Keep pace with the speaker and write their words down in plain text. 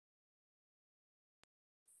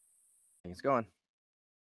think it's going.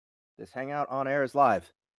 This Hangout on Air is live.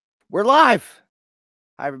 We're live!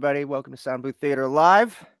 Hi, everybody. Welcome to Sound Booth Theater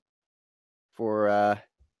Live for,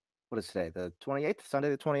 what is today? The 28th? Sunday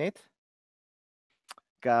the 28th?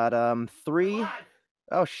 Got, three...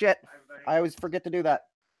 Oh, shit. I always forget to do that.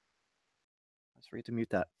 I always forget to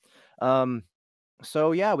mute that.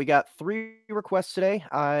 So, yeah, we got 3 requests today.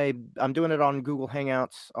 I'm doing it on Google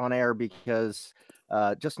Hangouts on air because,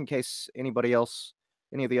 just in case anybody else,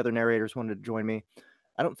 any of the other narrators wanted to join me,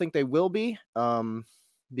 I don't think they will be,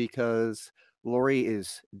 because Lori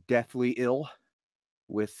is deathly ill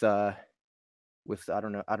with I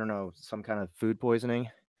don't know, some kind of food poisoning,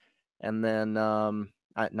 and then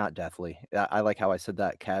not deathly. I like how I said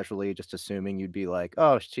that casually, just assuming you'd be like,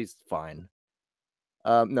 oh, she's fine.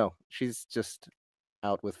 No, she's just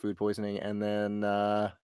out with food poisoning, and then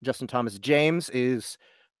Justin Thomas James is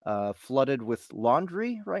flooded with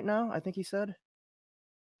laundry right now, I think he said.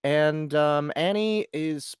 And Annie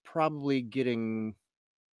is probably getting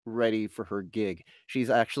ready for her gig. She's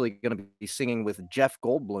actually going to be singing with Jeff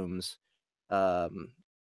Goldblum's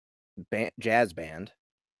jazz band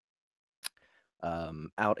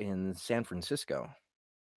out in San Francisco.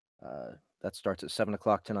 That starts at 7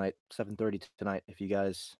 o'clock tonight, 7:30 tonight, if you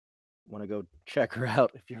guys want to go check her out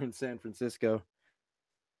if you're in San Francisco.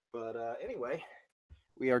 But anyway,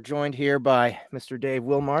 we are joined here by Mr. Dave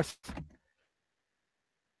Wilmarth.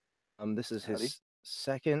 This is his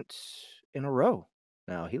second in a row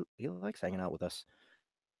now. He likes hanging out with us.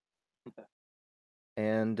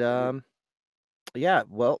 And yeah,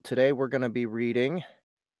 well, today we're going to be reading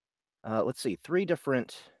let's see, three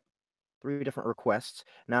different requests.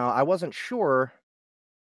 Now, I wasn't sure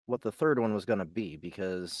what the third one was going to be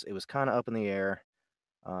because it was kind of up in the air.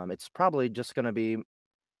 It's probably just going to be,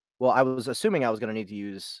 well, I was assuming I was going to need to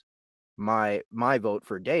use my vote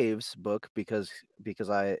for Dave's book because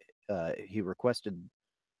he requested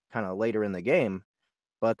kind of later in the game,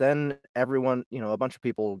 but then everyone, a bunch of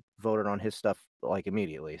people voted on his stuff like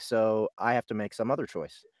immediately, so I have to make some other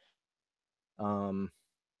choice.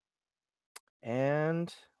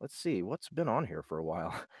 And let's see what's been on here for a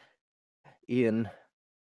while. Ian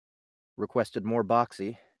requested more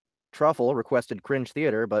boxy. Truffle requested cringe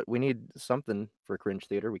theater, but we need something for cringe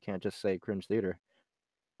theater. We can't just say cringe theater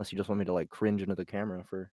unless you just want me to like cringe into the camera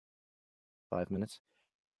for 5 minutes.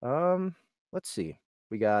 Let's see.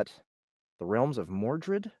 We got The Realms of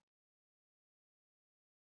Mordred.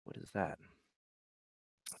 What is that?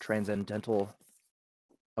 Transcendental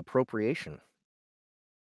appropriation.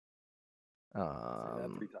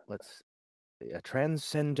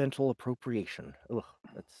 Transcendental appropriation. Ugh,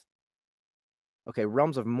 that's okay.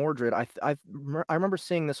 Realms of Mordred. I remember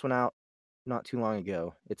seeing this one out not too long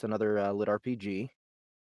ago. It's another lit RPG.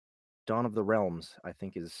 Dawn of the Realms, I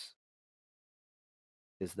think, is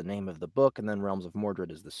the name of the book, and then Realms of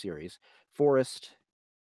Mordred is the series. Forest,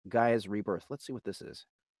 Gaia's Rebirth. Let's see what this is.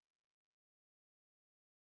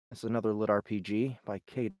 This is another lit RPG by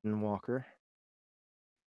Caden Walker.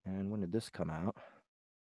 And when did this come out?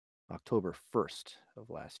 October 1st of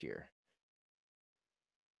last year.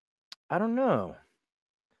 I don't know.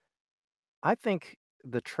 I think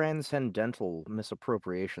the Transcendental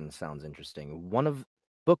Misappropriation sounds interesting.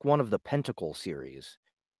 Book one of the Pentacle series.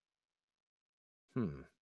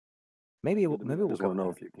 Maybe we'll just want to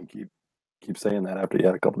know if you can keep saying that after you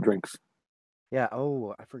had a couple drinks. Yeah.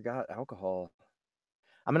 Oh, I forgot alcohol.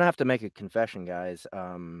 I'm gonna have to make a confession, guys.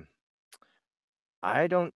 I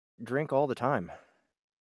don't drink all the time,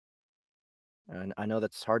 and I know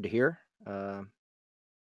that's hard to hear. I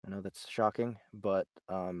know that's shocking, but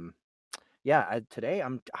yeah. Today I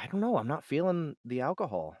don't know. I'm not feeling the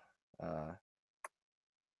alcohol.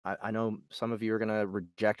 I know some of you are gonna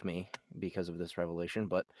reject me because of this revelation,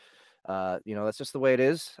 but that's just the way it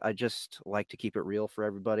is. I just like to keep it real for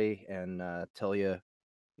everybody and tell you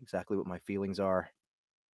exactly what my feelings are.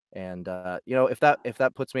 And if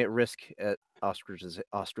that puts me at risk at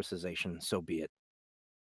ostracization, so be it.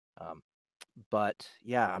 But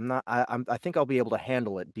yeah, I'm not. I think I'll be able to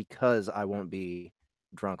handle it because I won't be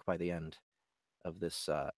drunk by the end of this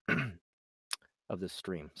of this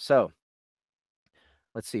stream. So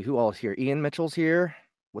let's see who all is here. Ian Mitchell's here.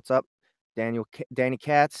 What's up? Danny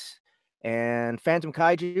Katz and Phantom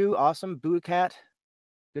Kaiju. Awesome. Buddha Cat.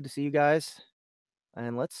 Good to see you guys.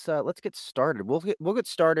 And let's get started. We'll get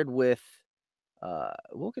started with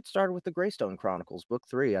the Greystone Chronicles, Book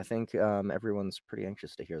 3. I think everyone's pretty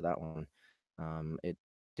anxious to hear that one. It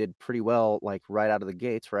did pretty well, like right out of the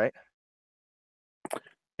gates, right?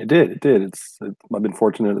 It did. I've been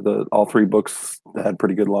fortunate that all 3 books had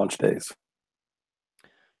pretty good launch days.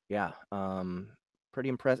 Yeah, pretty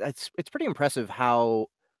impressive. It's pretty impressive how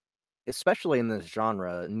especially in this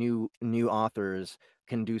genre, new authors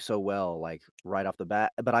can do so well, like right off the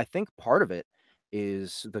bat. But I think part of it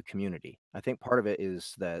is the community. I think part of it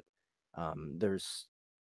is that there's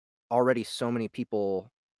already so many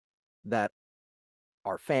people that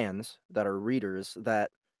are fans, that are readers, that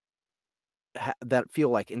feel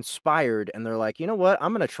like inspired, and they're like, you know what,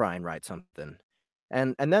 I'm gonna try and write something.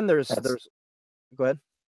 And then That's there's go ahead.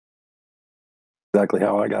 exactly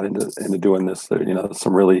how I got into doing this. You know,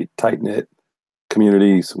 some really tight knit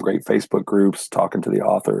community, some great Facebook groups, talking to the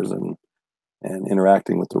authors and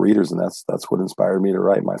interacting with the readers, and that's what inspired me to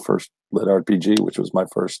write my first lit RPG, which was my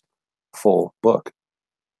first full book.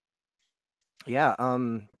 Yeah,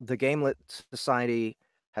 the Gamelit Society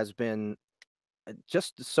has been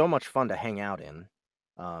just so much fun to hang out in.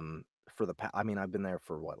 For I mean, I've been there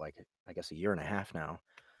for what, like, I guess a year and a half now,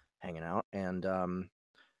 hanging out, and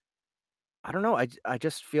I don't know. I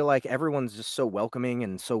just feel like everyone's just so welcoming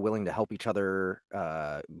and so willing to help each other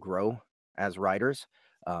grow as writers,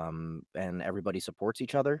 and everybody supports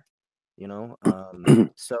each other. You know,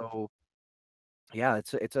 so yeah,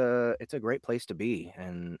 it's a great place to be,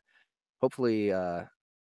 and hopefully,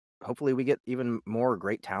 hopefully we get even more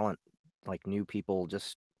great talent, like new people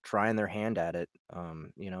just trying their hand at it.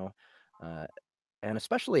 Uh, and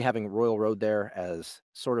especially having Royal Road there as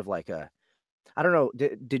sort of like a, I don't know,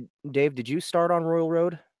 did Dave, did you start on Royal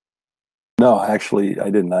Road? No, actually,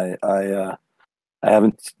 I didn't. I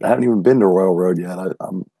haven't even been to Royal Road yet. I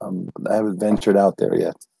haven't ventured out there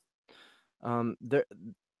yet. There,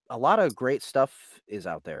 a lot of great stuff is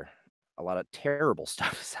out there. A lot of terrible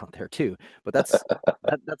stuff is out there too. But that's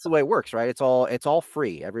the way it works, right? It's all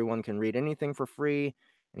free. Everyone can read anything for free.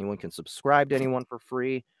 Anyone can subscribe to anyone for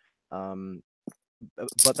free. Um,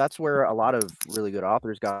 but that's where a lot of really good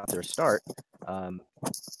authors got their start, um,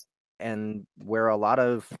 and where a lot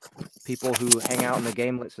of people who hang out in the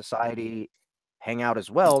Gamelit Society hang out as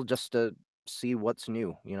well, just to see what's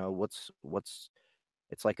new. You know, what's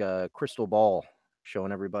it's like a crystal ball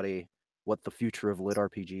showing everybody what the future of lit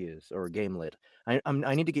RPG is, or game lit. I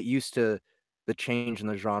need to get used to the change in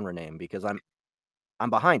the genre name because I'm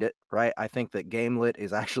behind it, right? I think that game lit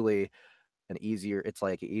is actually an easier. It's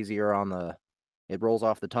like easier on the. It rolls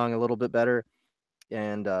off the tongue a little bit better,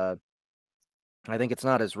 and I think it's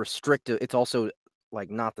not as restrictive. It's also like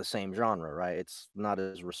not the same genre, right? It's not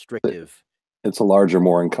as restrictive. It's a larger,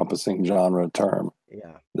 more encompassing genre term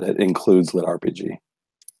Yeah. that includes lit RPG.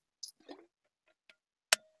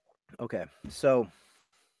 Okay. So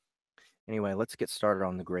anyway, let's get started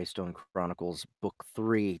on the Greystone Chronicles Book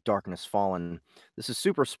 3, Darkness Fallen. This is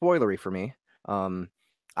super spoilery for me. Um,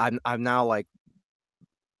 I'm now like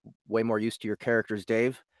way more used to your characters,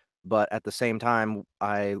 Dave, but at the same time,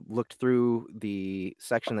 I looked through the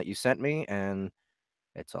section that you sent me, and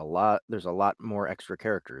it's a lot. There's a lot more extra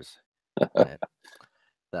characters in it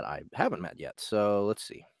that I haven't met yet. So let's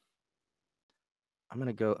see. I'm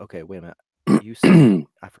gonna go. Okay, wait a minute. You sent me.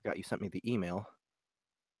 I forgot you sent me the email.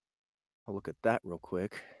 I'll look at that real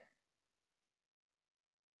quick,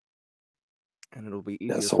 and it'll be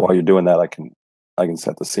Yeah, easier so for while me. you're doing that, I can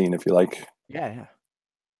set the scene if you like. Yeah, yeah.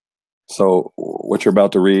 So what you're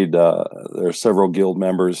about to read, there are several guild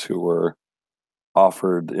members who were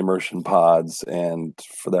offered immersion pods, and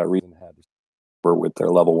for that reason had to start with their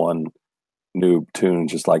level one noob tune,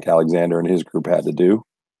 just like Alexander and his group had to do.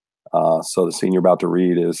 So the scene you're about to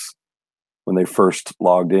read is when they first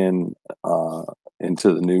logged in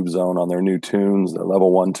into the noob zone on their new tunes, their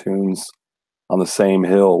level one tunes, on the same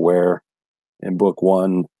hill where in book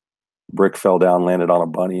one, Brick fell down, landed on a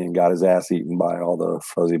bunny, and got his ass eaten by all the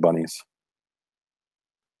fuzzy bunnies.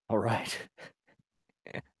 All right.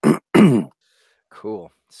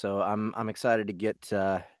 Cool. So I'm excited to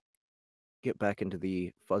get back into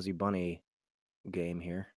the Fuzzy Bunny game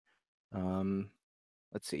here. Um,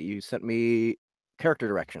 let's see. You sent me character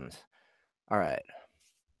directions. All right.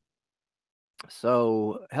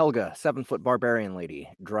 So Helga, 7-foot barbarian lady,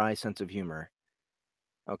 dry sense of humor.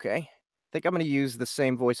 Okay. I think I'm gonna use the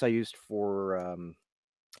same voice I used for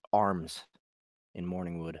Arms in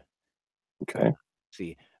Morningwood. Okay. Let's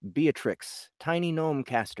see. Beatrix, tiny gnome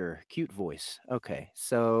caster, cute voice. Okay.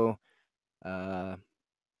 So uh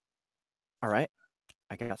all right.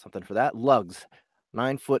 I got something for that. Lugs,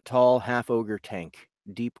 9-foot tall, half ogre tank,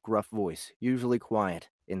 deep, gruff voice, usually quiet,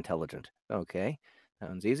 intelligent. Okay,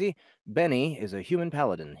 sounds easy. Benny is a human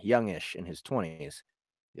paladin, youngish, in his 20s.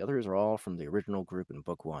 The others are all from the original group in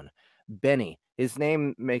book one. Benny, his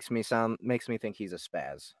name makes me think he's a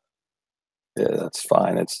spaz. Yeah, that's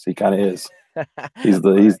fine. He kind of is. All right. He's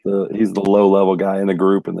the low level guy in the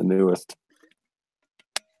group and the newest.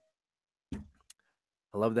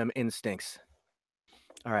 I love them instincts.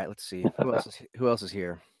 All right, let's see. Who else is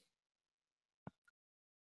here?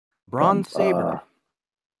 Bronze Saber.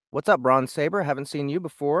 What's up, Bronze Saber? Haven't seen you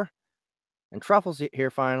before. And Truffle's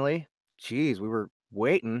here finally. Jeez, we were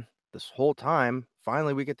waiting this whole time.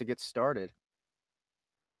 Finally, we get to get started.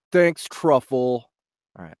 Thanks, Truffle.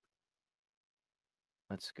 All right.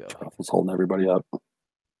 Let's go. Truffle's holding everybody up. All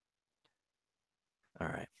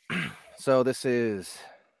right. So this is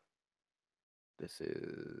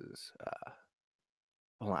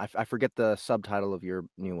hold on, I forget the subtitle of your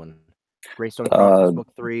new one. Greystone Chronicles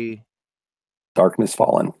Book 3. Darkness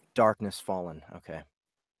Fallen. Darkness Fallen. Okay.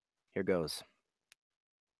 Here goes.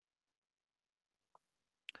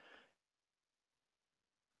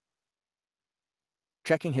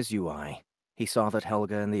 Checking his UI, he saw that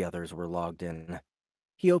Helga and the others were logged in.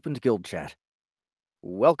 He opened Guild Chat.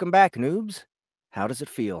 Welcome back, noobs. How does it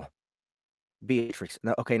feel? Beatrix.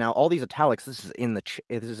 Okay, now all these italics. This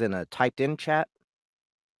is in a typed-in chat.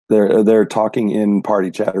 They're talking in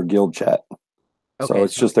party chat or guild chat. Okay, so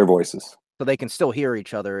it's just their voices. So they can still hear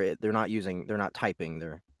each other. They're not typing.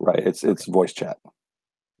 They're right. It's voice chat.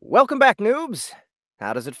 Welcome back, noobs.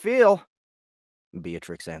 How does it feel?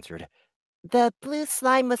 Beatrix answered. The blue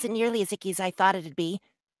slime wasn't nearly as icky as I thought it'd be.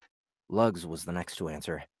 Lugs was the next to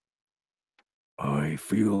answer. I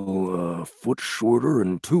feel a foot shorter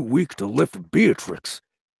and too weak to lift Beatrix,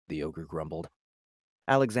 the ogre grumbled.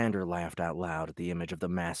 Alexander laughed out loud at the image of the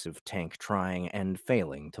massive tank trying and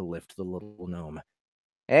failing to lift the little gnome.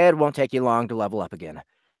 It won't take you long to level up again.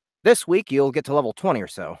 This week you'll get to level 20 or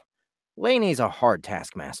so. Lainey's a hard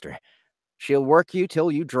taskmaster. She'll work you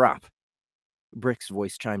till you drop. Brick's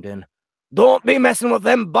voice chimed in. Don't be messing with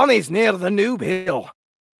them bunnies near the noob hill.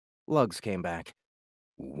 Lugs came back.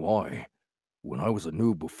 Why? When I was a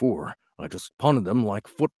noob before, I just punted them like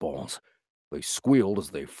footballs. They squealed as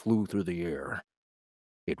they flew through the air.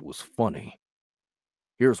 It was funny.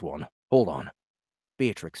 Here's one. Hold on.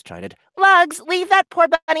 Beatrix chided. Lugs, leave that poor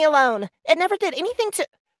bunny alone. It never did anything to...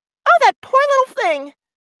 Oh, that poor little thing!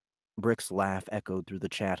 Brick's laugh echoed through the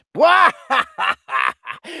chat.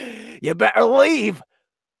 You better leave.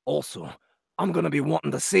 Also, I'm gonna be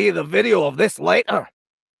wanting to see the video of this later.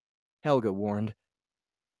 Helga warned.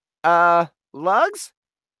 Lugs?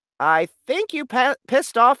 I think you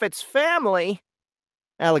pissed off its family.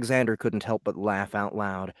 Alexander couldn't help but laugh out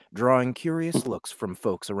loud, drawing curious looks from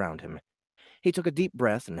folks around him. He took a deep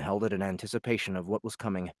breath and held it in anticipation of what was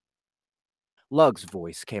coming. Lugs'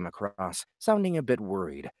 voice came across, sounding a bit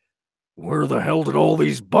worried. Where the hell did all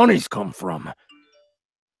these bunnies come from?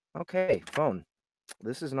 Okay, phone.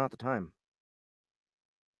 This is not the time.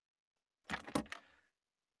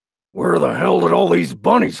 Where the hell did all these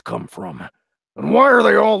bunnies come from? And why are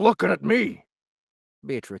they all looking at me?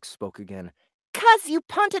 Beatrix spoke again. 'Cause you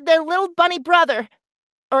punted their little bunny brother.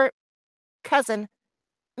 Or cousin.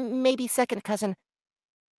 Maybe second cousin.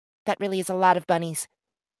 That really is a lot of bunnies.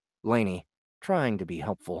 Lainey, trying to be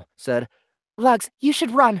helpful, said, Lugs, you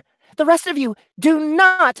should run. The rest of you, do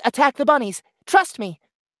not attack the bunnies. Trust me.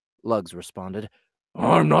 Lugs responded.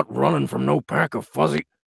 I'm not running from no pack of fuzzy...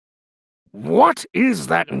 What is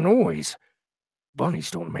that noise?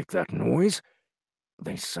 Bunnies don't make that noise.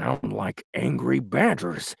 They sound like angry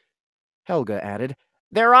badgers. Helga added.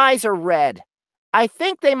 Their eyes are red. I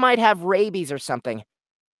think they might have rabies or something.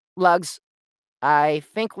 Lugs, I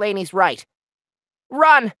think Lainey's right.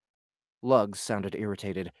 Run! Lugs sounded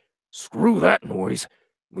irritated. Screw that noise.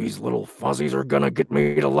 These little fuzzies are gonna get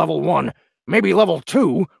me to level 1, maybe level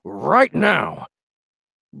 2, right now.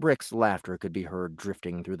 Brick's laughter could be heard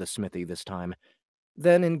drifting through the smithy this time.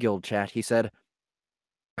 Then in guild chat he said,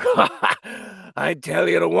 I tell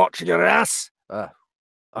you to watch your ass.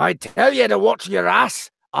 I tell you to watch your ass.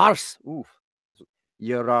 Arse. Oof.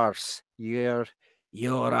 Your arse. Your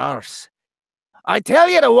arse. I tell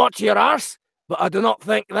you to watch your arse, but I do not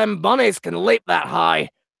think them bunnies can leap that high.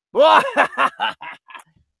 But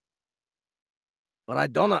I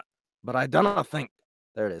dunna think.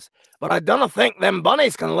 There it is. But I dunna think them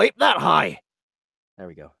bunnies can leap that high. There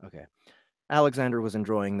we go. Okay. Alexander was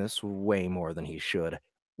enjoying this way more than he should,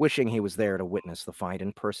 wishing he was there to witness the fight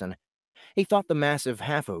in person. He thought the massive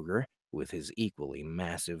half-ogre, with his equally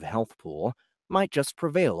massive health pool, might just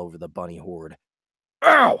prevail over the bunny horde.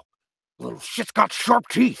 Ow! Little shit's got sharp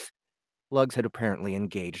teeth. Lugs had apparently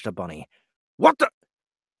engaged a bunny. What the?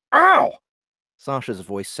 Ow! Sasha's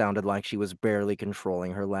voice sounded like she was barely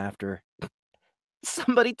controlling her laughter.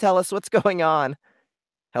 Somebody tell us what's going on.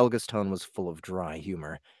 Helga's tone was full of dry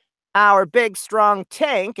humor. Our big, strong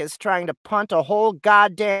tank is trying to punt a whole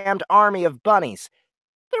goddamned army of bunnies.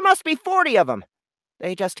 There must be 40 of them.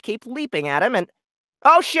 They just keep leaping at him and...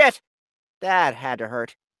 Oh, shit! That had to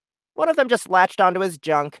hurt. One of them just latched onto his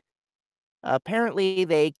junk. Apparently,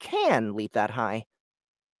 they can leap that high.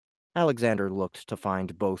 Alexander looked to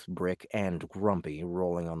find both Brick and Grumpy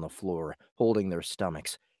rolling on the floor, holding their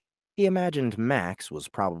stomachs. He imagined Max was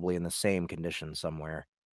probably in the same condition somewhere.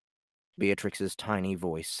 Beatrix's tiny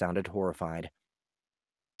voice sounded horrified.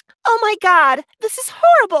 Oh my god, this is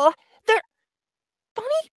horrible!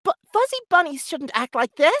 Fuzzy bunnies shouldn't act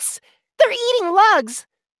like this! They're eating Lugs!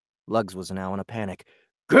 Lugs was now in a panic.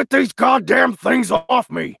 Get these goddamn things off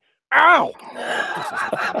me! Ow!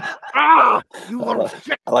 Ah! You little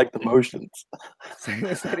shit! I like the motions. Say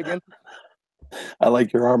it again. I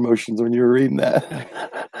like your arm motions when you were reading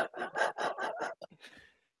that.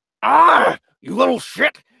 Ah! You little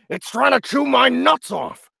shit! It's trying to chew my nuts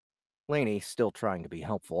off! Laney, still trying to be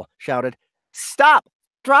helpful, shouted, Stop!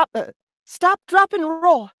 Stop, drop, and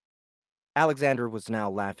roll! Alexander was now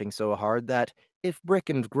laughing so hard that, if Brick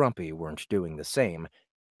and Grumpy weren't doing the same,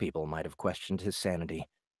 people might have questioned his sanity.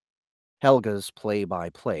 Helga's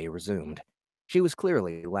play-by-play resumed. She was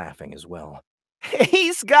clearly laughing as well.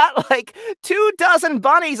 He's got like 24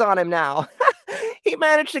 bunnies on him now. He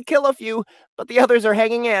managed to kill a few, but the others are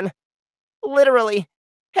hanging in. Literally.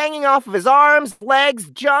 Hanging off of his arms, legs,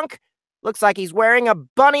 junk. Looks like he's wearing a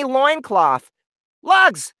bunny loincloth.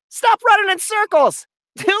 Lugs, stop running in circles!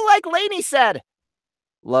 Do like Laney said.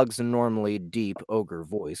 Lug's normally deep ogre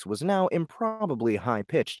voice was now improbably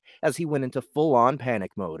high-pitched as he went into full-on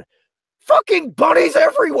panic mode. Fucking bunnies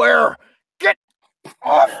everywhere! Get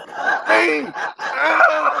off me!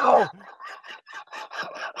 Ow!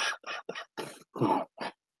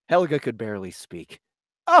 Helga could barely speak.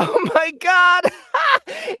 Oh my god!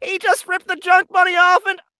 He just ripped the junk bunny off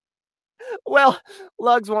and... Well,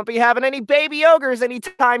 Lugs won't be having any baby ogres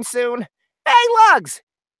anytime soon. Hey, Lugs!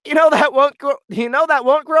 You know that won't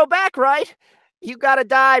grow back, right? You gotta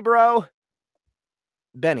die, bro.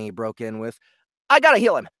 Benny broke in with, I gotta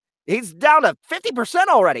heal him. He's down to 50%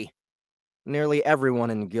 already. Nearly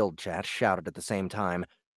everyone in guild chat shouted at the same time,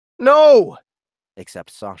 No!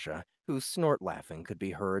 Except Sasha, whose snort laughing could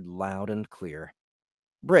be heard loud and clear.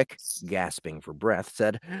 Brick, gasping for breath,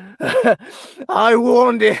 said, I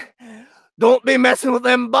warned you. Don't be messing with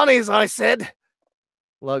them bunnies, I said.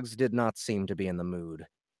 Lugs did not seem to be in the mood.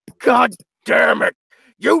 God damn it!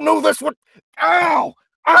 You knew this would... Ow!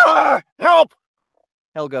 Ah! Help!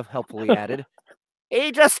 Helga helpfully added.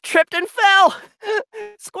 He just tripped and fell!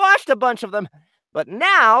 Squashed a bunch of them. But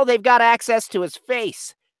now they've got access to his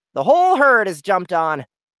face. The whole herd has jumped on.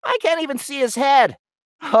 I can't even see his head.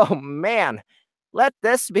 Oh, man. Let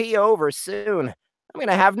this be over soon. I'm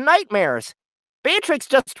gonna have nightmares. Beatrix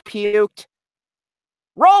just puked.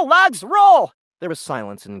 Roll, Lugs, roll! There was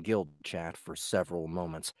silence in guild chat for several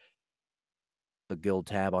moments. The guild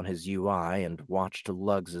tab on his UI and watched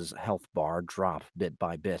Lugs' health bar drop bit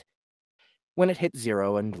by bit. When it hit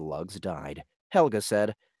 0 and Lugs died, Helga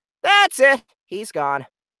said, That's it, he's gone.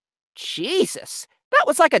 Jesus, that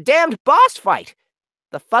was like a damned boss fight.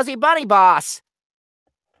 The Fuzzy Bunny boss.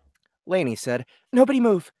 Laney said, Nobody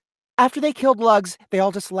move. After they killed Lugs, they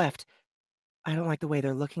all just left. I don't like the way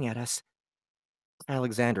they're looking at us.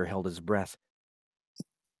 Alexander held his breath.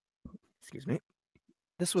 Excuse me.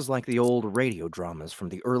 This was like the old radio dramas from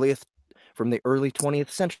the early 20th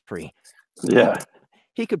century. Yeah.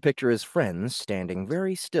 He could picture his friends standing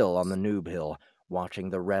very still on the noob hill, watching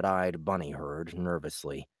the red-eyed bunny herd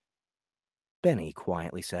nervously. Benny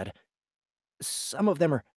quietly said, Some of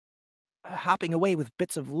them are hopping away with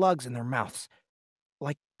bits of Lugs in their mouths,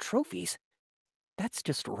 like trophies. That's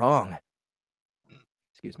just wrong.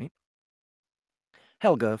 Excuse me.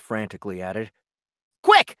 Helga frantically added,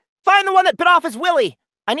 Quick! Find the one that bit off his willy!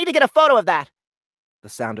 I need to get a photo of that! The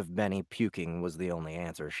sound of Benny puking was the only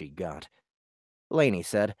answer she got. Laney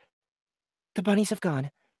said, The bunnies have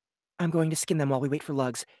gone. I'm going to skin them while we wait for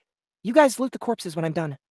Lugs. You guys loot the corpses when I'm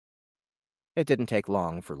done. It didn't take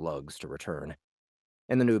long for Lugs to return.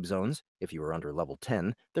 In the noob zones, if you were under level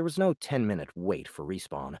 10, there was no 10-minute wait for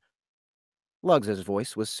respawn. Lugs'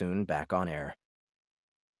 voice was soon back on air.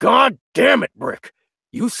 God damn it, Brick!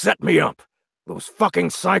 You set me up! Those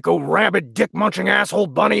fucking psycho, rabid, dick-munching asshole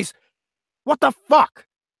bunnies! What the fuck?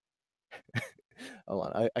 Hold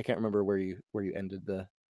on, I can't remember where you ended the...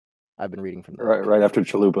 I've been reading from the... Right after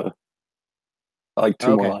Chalupa. Like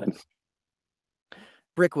two more lines.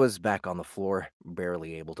 Brick was back on the floor,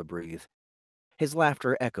 barely able to breathe. His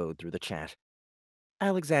laughter echoed through the chat.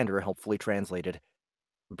 Alexander helpfully translated.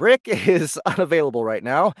 Brick is unavailable right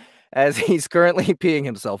now, as he's currently peeing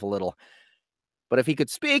himself a little. But if he could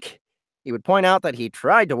speak, he would point out that he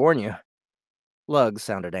tried to warn you. Lugs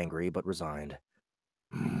sounded angry but resigned.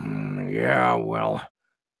 Yeah, well,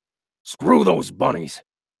 screw those bunnies.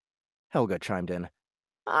 Helga chimed in.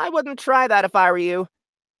 I wouldn't try that if I were you.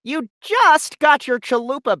 You just got your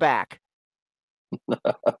chalupa back.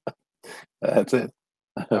 That's it.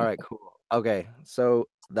 All right, cool. Okay, so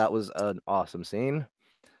that was an awesome scene.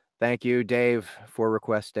 Thank you, Dave, for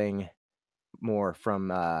requesting more from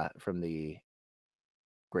the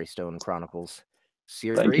Greystone Chronicles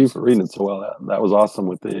series. Thank you for reading it so well. That was awesome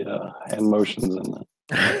with the hand motions and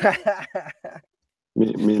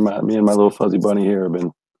me and my little fuzzy bunny here have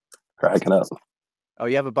been cracking up. Oh,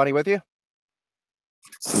 you have a bunny with you?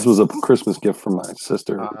 This was a Christmas gift from my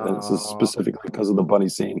sister, and this is specifically because of the bunny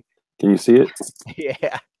scene. Can you see it?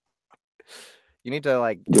 Yeah. You need to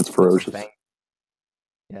like. It gets ferocious.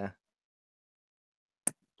 Yeah.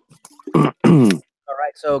 All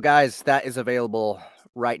right, so guys, that is available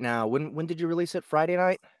right now. When did you release it? Friday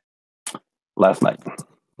night? Last night.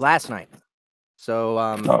 Last night. So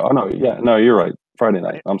oh no, yeah, no, you're right. Friday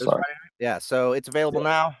night. I'm sorry. Yeah, so it's available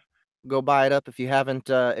now. Go buy it up if you haven't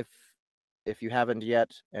if you haven't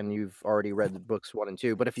yet and you've already read books 1 and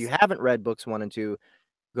 2. But if you haven't read books 1 and 2,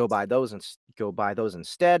 go buy those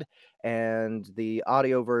instead. And the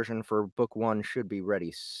audio version for book 1 should be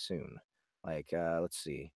ready soon. Like let's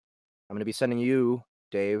see. I'm going to be sending you,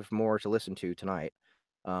 Dave, more to listen to tonight.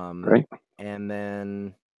 Great. And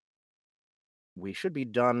then we should be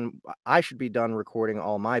done. I should be done recording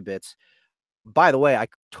all my bits. By the way, I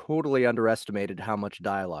totally underestimated how much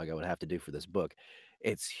dialogue I would have to do for this book.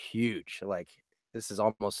 It's huge. Like, this is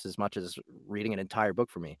almost as much as reading an entire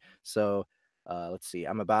book for me. So, let's see.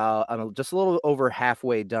 I'm just a little over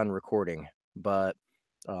halfway done recording, but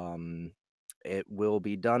it will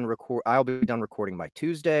be done I'll be done recording by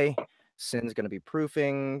Tuesday. Sin's going to be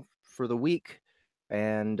proofing for the week,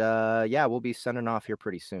 and yeah, we'll be sending off here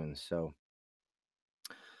pretty soon. So,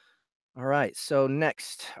 all right. So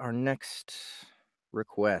our next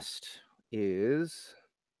request is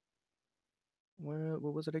what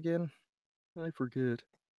was it again? I forget.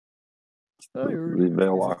 The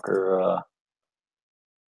Veil Walker.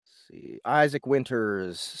 Let's see, Isaac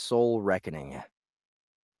Winter's Soul Reckoning.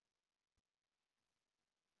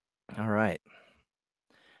 All right.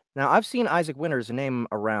 Now I've seen Isaac Winter's name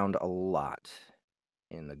around a lot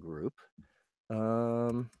in the group.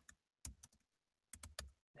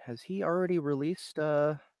 Has he already released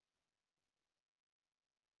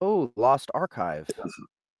Lost Archive?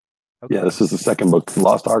 Okay. Yeah, this is the second book.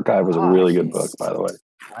 Lost Archive was a really good book, by the way.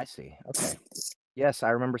 I see. Okay. Yes, I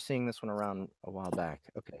remember seeing this one around a while back.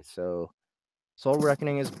 Okay, so Soul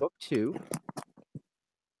Reckoning is book 2.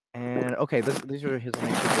 And okay, these are his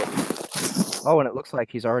next books. Oh, and it looks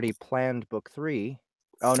like he's already planned book 3.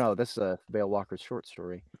 Oh no, this is a Veil Walker's short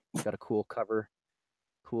story. It's got a cool cover,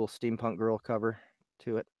 cool steampunk girl cover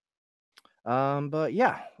to it. But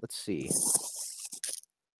yeah, let's see.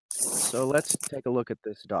 So let's take a look at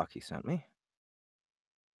this doc he sent me.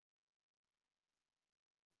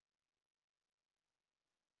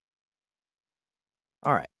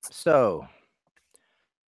 All right, so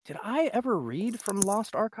did I ever read from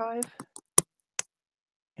Lost Archive?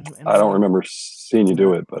 I don't remember seeing you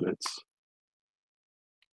do it, but it's.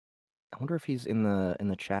 I wonder if he's in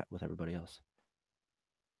the chat with everybody else.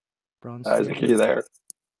 Bronze. Isaac, are you there?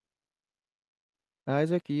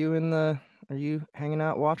 Isaac, are you hanging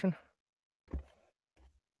out watching?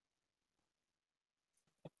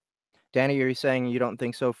 Danny, are you saying you don't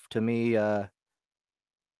think so to me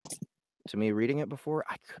reading it before?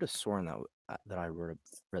 I could have sworn that I read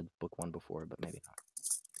book 1 before, but maybe not.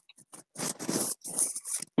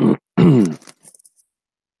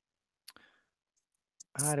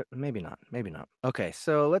 Maybe not. Okay,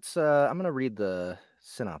 so let's I'm going to read the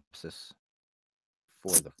synopsis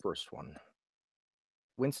for the first one.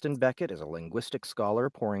 Winston Beckett is a linguistic scholar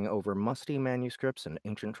poring over musty manuscripts and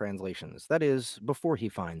ancient translations. That is, before he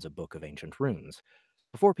finds a book of ancient runes,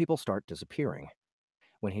 before people start disappearing.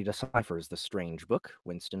 When he deciphers the strange book,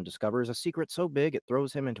 Winston discovers a secret so big it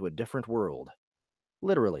throws him into a different world.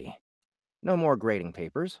 Literally. No more grading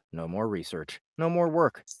papers, no more research, no more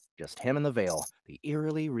work. Just him and the Veil, the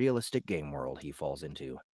eerily realistic game world he falls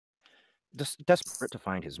into. Desperate to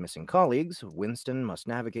find his missing colleagues, Winston must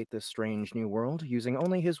navigate this strange new world using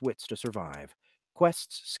only his wits to survive.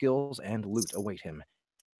 Quests, skills, and loot await him,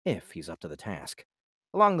 if he's up to the task.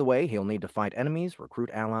 Along the way, he'll need to fight enemies, recruit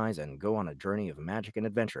allies, and go on a journey of magic and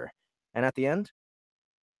adventure. And at the end,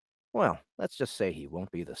 well, let's just say he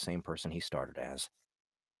won't be the same person he started as.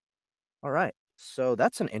 All right, so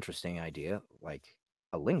that's an interesting idea, like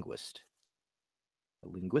a linguist. A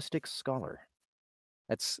linguistic scholar.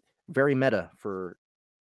 That's very meta for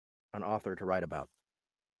an author to write about.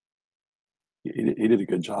 He did a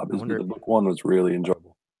good job. The book 1 was really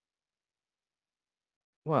enjoyable.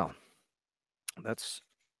 Well, That's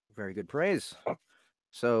very good praise.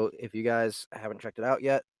 So if you guys haven't checked it out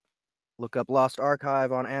yet, look up Lost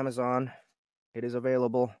Archive on Amazon. It is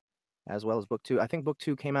available, as well as book 2. I think book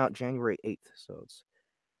 2 came out January 8th, so it's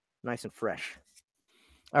nice and fresh.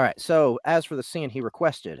 All right, so as for the scene he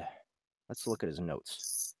requested, let's look at his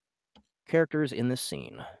notes. Characters in this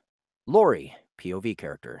scene. Lori, POV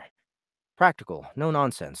character. Practical, no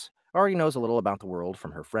nonsense. Already knows a little about the world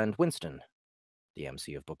from her friend Winston, the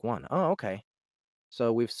MC of book 1. Oh, okay.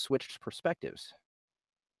 So we've switched perspectives.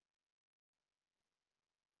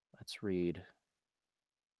 Let's read.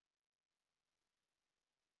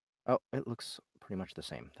 Oh, it looks pretty much the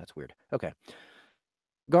same. That's weird. Okay.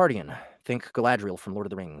 Guardian. Think Galadriel from Lord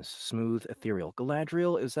of the Rings. Smooth, ethereal.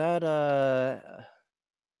 Galadriel, is that,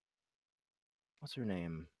 what's her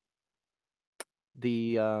name?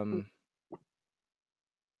 The,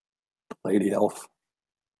 Lady Elf.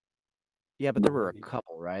 yeah, but there were a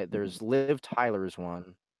couple, right? There's Liv Tyler's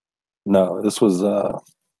one. No, this was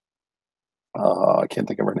I can't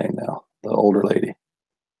think of her name now. The older lady.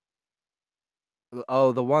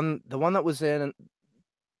 Oh, the one that was in,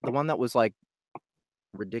 the one that was like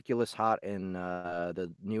ridiculous hot in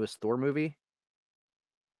the newest Thor movie.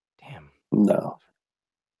 Damn. No,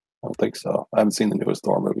 I don't think so. I haven't seen the newest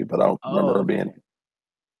Thor movie, but I don't remember her being.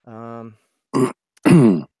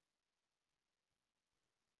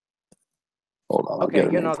 Hold on. Okay,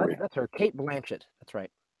 you know, that's her. Kate Blanchett. That's right.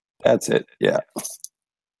 That's it. Yeah.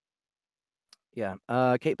 Yeah.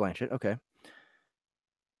 Kate Blanchett. Okay.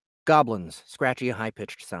 Goblins. Scratchy,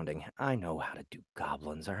 high-pitched sounding. I know how to do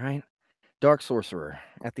goblins, all right? Dark Sorcerer.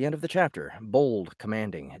 At the end of the chapter. Bold,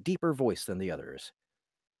 commanding. Deeper voice than the others.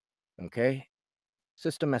 Okay.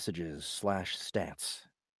 System messages / stats.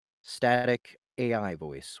 Static AI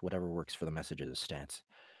voice. Whatever works for the messages stats.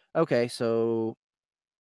 Okay, so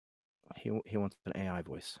he wants an AI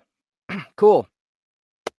voice. Cool.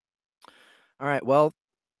 All right, well,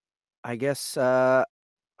 I guess I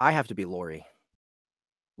have to be Lori.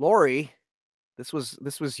 Lori, this was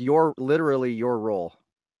literally your role.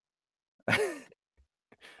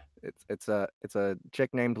 it's a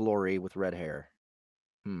chick named Lori with red hair.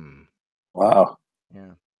 Wow.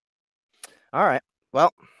 Yeah. All right.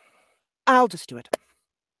 Well, I'll just do it.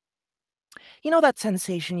 You know that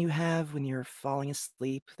sensation you have when you're falling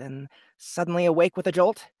asleep, then suddenly awake with a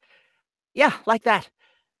jolt? Yeah, like that.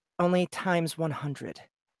 Only times 100.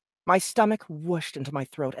 My stomach whooshed into my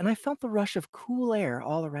throat, and I felt the rush of cool air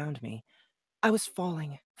all around me. I was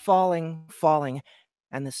falling,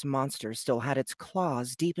 and this monster still had its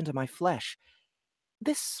claws deep into my flesh.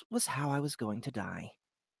 This was how I was going to die.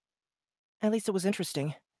 At least it was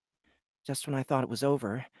interesting. Just when I thought it was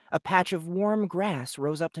over, a patch of warm grass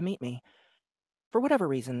rose up to meet me. For whatever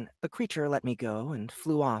reason, the creature let me go and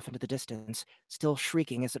flew off into the distance, still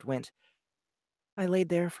shrieking as it went. I laid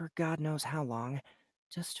there for God knows how long,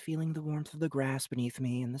 just feeling the warmth of the grass beneath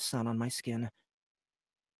me and the sun on my skin.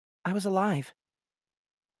 I was alive.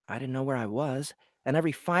 I didn't know where I was, and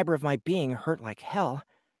every fiber of my being hurt like hell,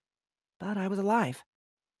 but I was alive.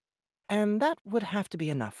 And that would have to be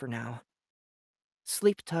enough for now.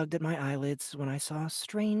 Sleep tugged at my eyelids when I saw a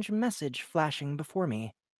strange message flashing before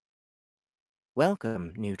me.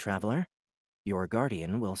 Welcome, new traveler. Your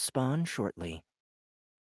guardian will spawn shortly.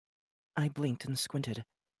 I blinked and squinted.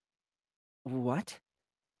 What?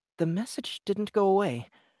 The message didn't go away.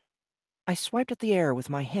 I swiped at the air with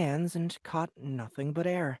my hands and caught nothing but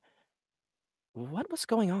air. What was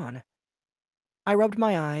going on? I rubbed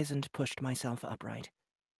my eyes and pushed myself upright.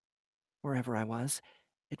 Wherever I was,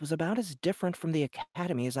 it was about as different from the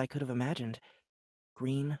academy as I could have imagined.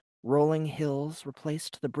 Green, rolling hills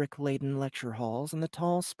replaced the brick-laden lecture halls and the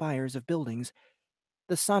tall spires of buildings.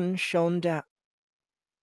 The sun shone down.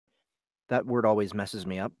 That word always messes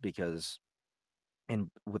me up because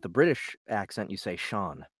with the British accent you say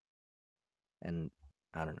Sean. And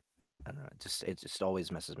I don't know. It just always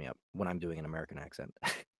messes me up when I'm doing an American accent.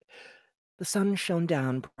 The sun shone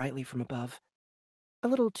down brightly from above. A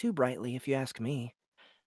little too brightly, if you ask me.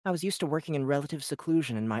 I was used to working in relative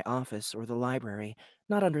seclusion in my office or the library,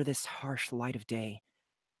 not under this harsh light of day.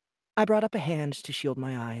 I brought up a hand to shield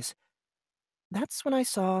my eyes. That's when I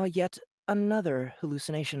saw yet another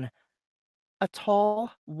hallucination. A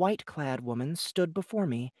tall, white-clad woman stood before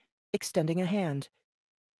me, extending a hand.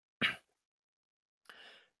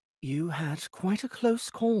 You had quite a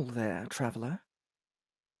close call there, traveler.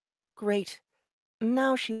 Great.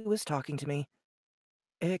 Now she was talking to me.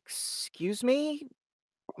 Excuse me,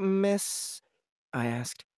 miss? I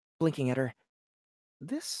asked, blinking at her.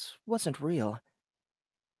 This wasn't real.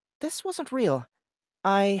 This wasn't real.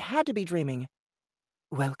 I had to be dreaming.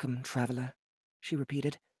 Welcome, traveler, she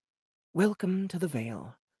repeated. Welcome to the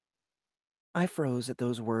Vale. I froze at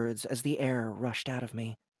those words as the air rushed out of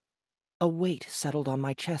me. A weight settled on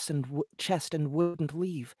my chest and wouldn't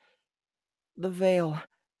leave. The Vale.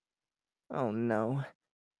 Oh no.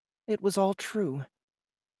 It was all true.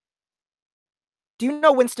 Do you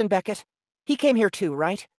know Winston Beckett? He came here too,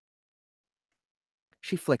 right?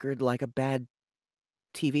 She flickered like a bad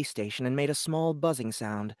TV station and made a small buzzing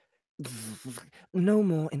sound. No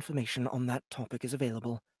more information on that topic is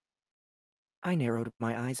available. I narrowed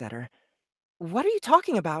my eyes at her. What are you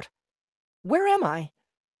talking about? Where am I?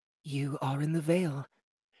 You are in the Vale.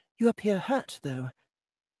 You appear hurt, though.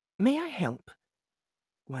 May I help?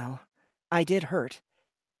 Well, I did hurt,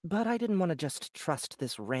 but I didn't want to just trust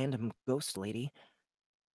this random ghost lady.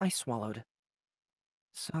 I swallowed.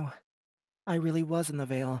 So, I really was in the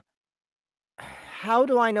Vale. How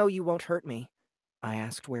do I know you won't hurt me? I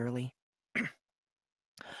asked warily.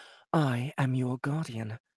 I am your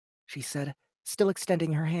guardian, she said, still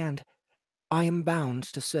extending her hand. I am bound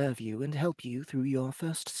to serve you and help you through your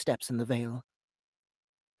first steps in the Vale.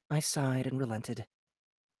 I sighed and relented.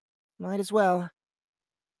 Might as well.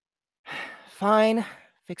 Fine.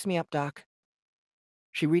 Fix me up, Doc.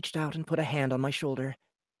 She reached out and put a hand on my shoulder.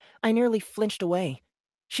 I nearly flinched away.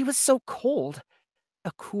 She was so cold.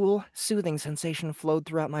 A cool, soothing sensation flowed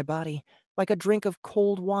throughout my body, like a drink of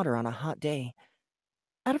cold water on a hot day.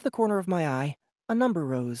 Out of the corner of my eye, a number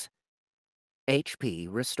rose. HP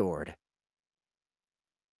restored.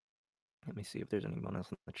 Let me see if there's anyone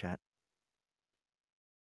else in the chat.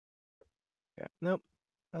 Yeah, nope,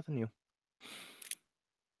 nothing new.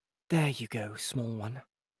 There you go, small one,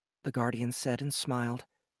 the Guardian said and smiled.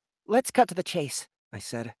 Let's cut to the chase, I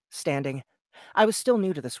said, standing. I was still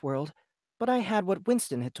new to this world, but I had what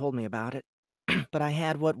Winston had told me about it.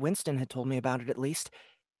 At least.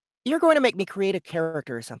 You're going to make me create a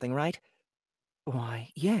character or something, right? Why,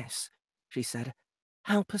 yes, she said.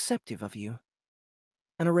 How perceptive of you.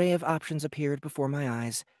 An array of options appeared before my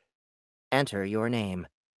eyes. Enter your name.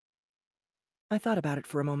 I thought about it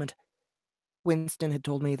for a moment. Winston had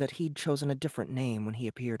told me that he'd chosen a different name when he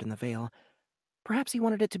appeared in the Vale. Perhaps he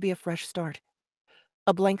wanted it to be a fresh start.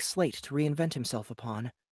 A blank slate to reinvent himself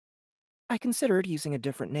upon. I considered using a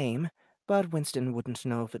different name, but Winston wouldn't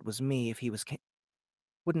know if it was me if he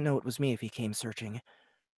came searching.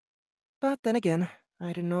 But then again,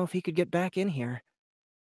 I didn't know if he could get back in here.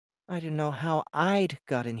 I didn't know how I'd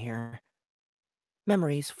got in here.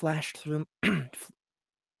 Memories flashed through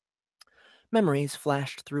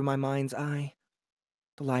my mind's eye.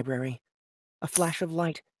 The library. A flash of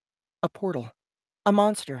light. A portal. A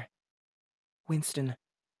monster. Winston.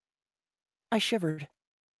 I shivered.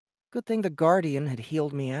 Good thing the Guardian had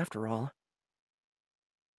healed me after all.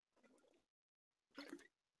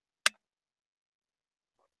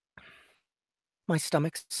 My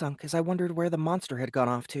stomach sunk as I wondered where the monster had gone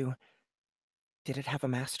off to. Did it have a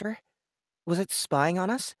master? Was it spying on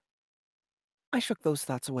us? I shook those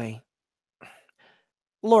thoughts away.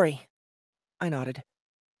 Lori. I nodded.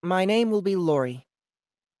 My name will be Lori.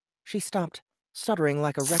 She stopped, stuttering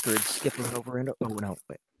like a record skipping over and oh no,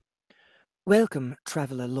 wait. Welcome,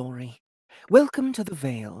 traveler Lori. Welcome to the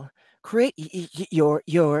Vale. Create your.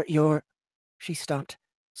 She stopped,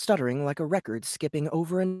 stuttering like a record skipping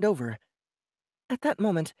over and over. At that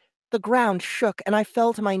moment, the ground shook and I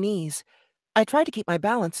fell to my knees. I tried to keep my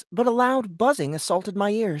balance, but a loud buzzing assaulted my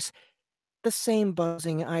ears. The same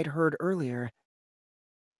buzzing I'd heard earlier.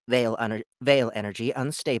 Veil energy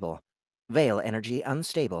unstable. Veil energy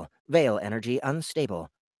unstable. Veil energy unstable.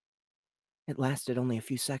 It lasted only a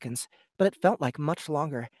few seconds, but it felt like much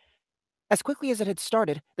longer. As quickly as it had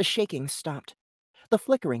started, the shaking stopped. The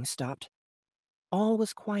flickering stopped. All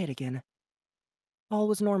was quiet again. All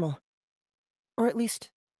was normal. Or at least,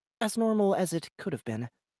 as normal as it could have been.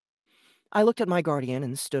 I looked at my guardian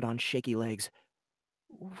and stood on shaky legs.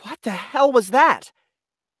 What the hell was that?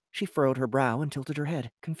 She furrowed her brow and tilted her head,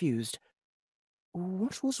 confused.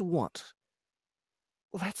 What was what?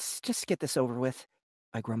 Let's just get this over with,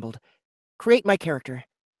 I grumbled. Create my character.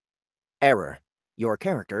 Error. Your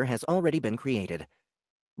character has already been created.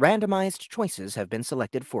 Randomized choices have been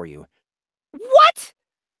selected for you. What?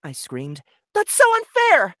 I screamed. That's so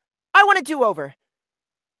unfair! I want a do-over.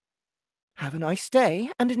 Have a nice day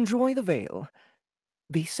and enjoy the Vale.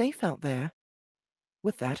 Be safe out there.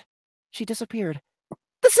 With that, she disappeared.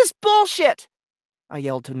 This is bullshit! I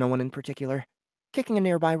yelled to no one in particular, kicking a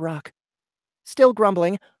nearby rock. Still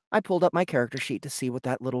grumbling, I pulled up my character sheet to see what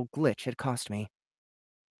that little glitch had cost me.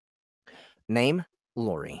 Name,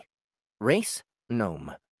 Lori. Race,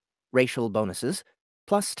 gnome. Racial bonuses,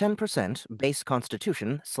 plus 10% base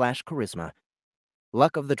constitution / charisma.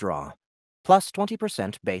 Luck of the draw. Plus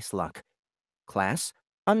 20% base luck. Class,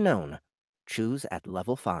 unknown. Choose at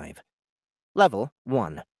level 5. Level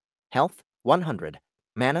 1. Health, 100.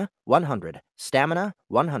 Mana, 100. Stamina,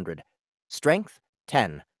 100. Strength,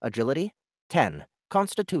 10. Agility, 10.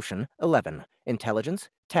 Constitution, 11. Intelligence,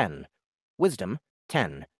 10. Wisdom,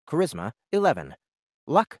 10. Charisma, 11.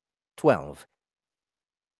 Luck, 12.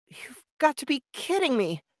 You've got to be kidding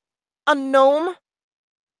me! A gnome?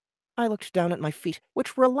 I looked down at my feet,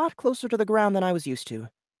 which were a lot closer to the ground than I was used to.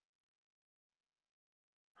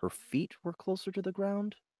 Her feet were closer to the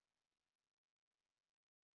ground?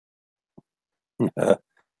 Yeah.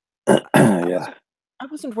 I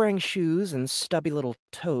wasn't wearing shoes, and stubby little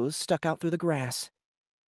toes stuck out through the grass.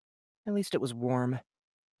 At least it was warm.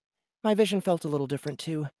 My vision felt a little different,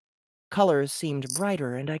 too. Colors seemed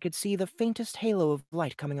brighter, and I could see the faintest halo of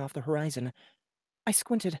light coming off the horizon. I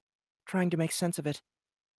squinted, trying to make sense of it.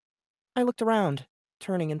 I looked around,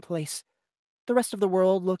 turning in place. The rest of the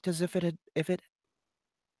world looked as if it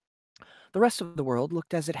The rest of the world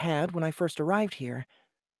looked as it had when I first arrived here,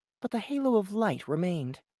 but the halo of light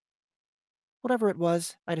remained. Whatever it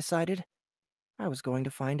was, I decided, I was going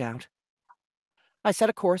to find out. I set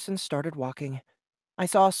a course and started walking. I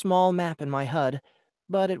saw a small map in my HUD,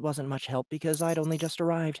 but it wasn't much help because I'd only just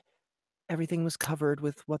arrived. Everything was covered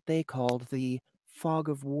with what they called the fog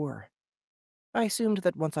of war. I assumed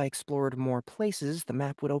that once I explored more places, the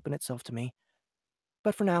map would open itself to me.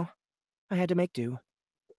 But for now, I had to make do.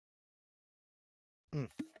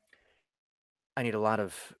 I need a lot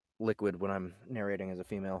of liquid when I'm narrating as a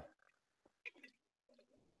female.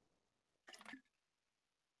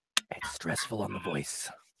 It's stressful on the voice.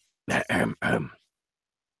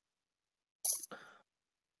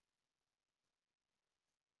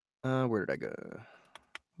 Where did I go?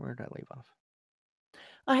 Where did I leave off?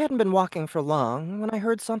 I hadn't been walking for long when I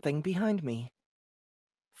heard something behind me.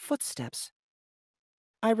 Footsteps.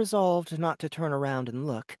 I resolved not to turn around and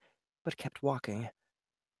look, but kept walking.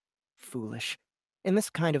 Foolish. In this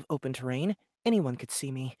kind of open terrain, anyone could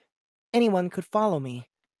see me. Anyone could follow me.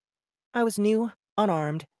 I was new,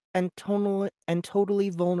 unarmed, and totally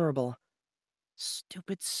vulnerable.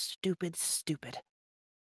 Stupid, stupid, stupid.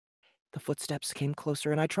 The footsteps came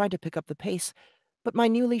closer, and I tried to pick up the pace, but my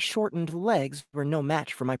newly shortened legs were no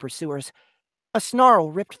match for my pursuers. A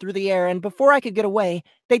snarl ripped through the air, and before I could get away,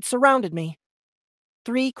 they'd surrounded me.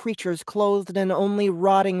 3 creatures clothed in only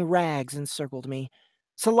rotting rags encircled me.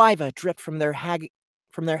 Saliva dripped from their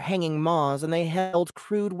hanging maws, and they held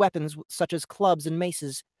crude weapons such as clubs and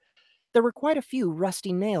maces. There were quite a few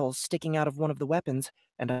rusty nails sticking out of one of the weapons,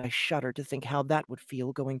 and I shuddered to think how that would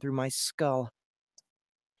feel going through my skull.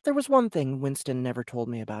 There was one thing Winston never told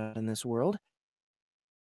me about in this world.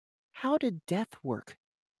 How did death work?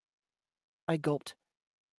 I gulped.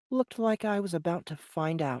 Looked like I was about to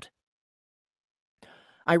find out.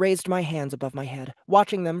 I raised my hands above my head,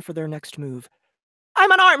 watching them for their next move.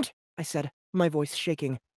 "I'm unarmed," I said, my voice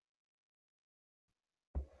shaking.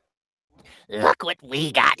 Look what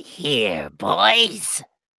we got here, boys.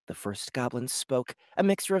 The first goblin spoke, a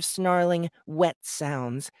mixture of snarling, wet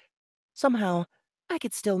sounds. Somehow, I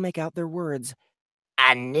could still make out their words.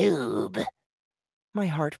 A noob. My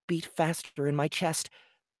heart beat faster in my chest.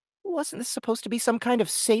 Wasn't this supposed to be some kind of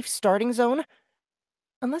safe starting zone?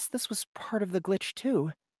 Unless this was part of the glitch,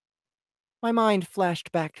 too. My mind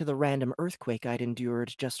flashed back to the random earthquake I'd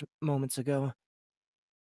endured just moments ago.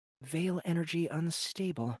 Veil energy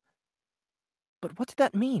unstable. But what did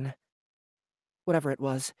that mean? Whatever it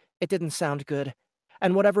was, it didn't sound good.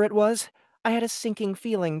 And whatever it was, I had a sinking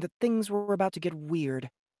feeling that things were about to get weird.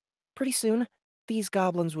 Pretty soon, these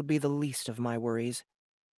goblins would be the least of my worries.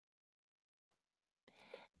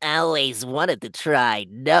 Always wanted to try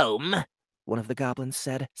gnome, one of the goblins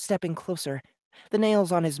said, stepping closer. The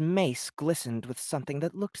nails on his mace glistened with something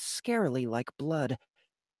that looked scarily like blood.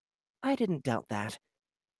 I didn't doubt that.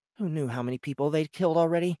 Who knew how many people they'd killed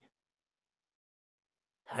already?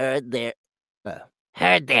 Heard they're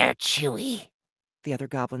chewy, the other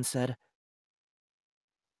goblin said.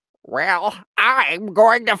 Well, I'm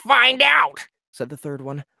going to find out, said the third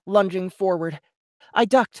one, lunging forward. I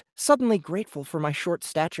ducked, suddenly grateful for my short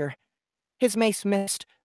stature. His mace missed,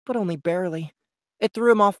 but only barely. It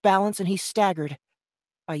threw him off balance and he staggered.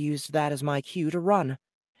 I used that as my cue to run.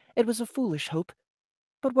 It was a foolish hope,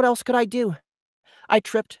 but what else could I do? I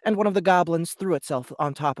tripped, and one of the goblins threw itself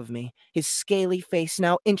on top of me, his scaly face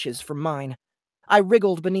now inches from mine. I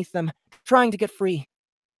wriggled beneath them, trying to get free.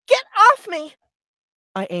 "Get off me!"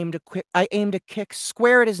 I aimed a kick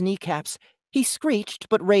square at his kneecaps. He screeched,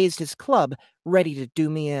 but raised his club, ready to do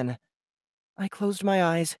me in. I closed my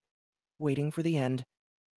eyes, waiting for the end.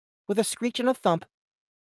 With a screech and a thump,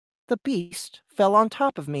 the beast fell on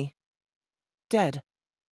top of me, dead.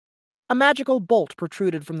 A magical bolt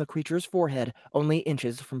protruded from the creature's forehead, only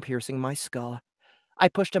inches from piercing my skull. I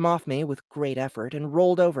pushed him off me with great effort and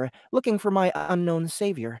rolled over, looking for my unknown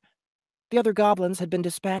savior. The other goblins had been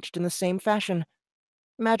dispatched in the same fashion.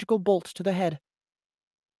 Magical bolt to the head.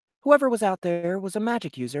 Whoever was out there was a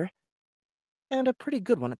magic user, and a pretty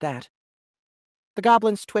good one at that. The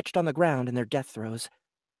goblins twitched on the ground in their death throes.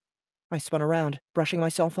 I spun around, brushing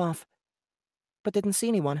myself off, but didn't see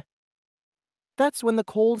anyone. That's when the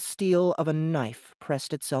cold steel of a knife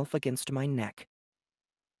pressed itself against my neck.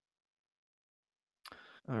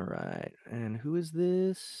 All right, and who is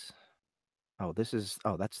this? Oh,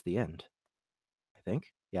 that's the end, I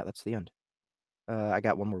think. Yeah, that's the end. I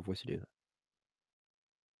got one more voice to do.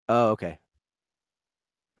 Oh, okay.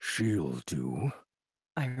 She'll do.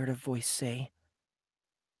 I heard a voice say,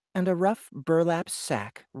 and a rough burlap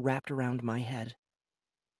sack wrapped around my head.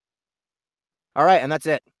 All right, and that's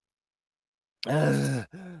it.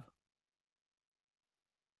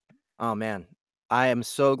 Oh, man. I am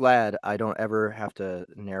so glad I don't ever have to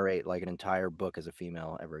narrate like an entire book as a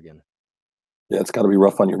female ever again. Yeah, it's got to be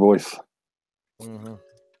rough on your voice. Mm-hmm.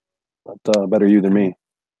 But better you than me.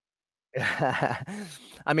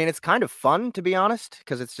 I mean, it's kind of fun, to be honest,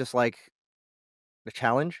 because it's just like the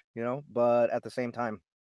challenge, but at the same time,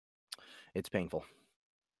 it's painful.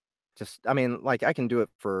 I mean, like I can do it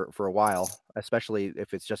for a while, especially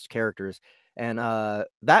if it's just characters. And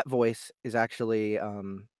that voice is actually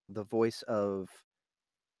the voice of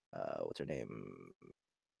what's her name?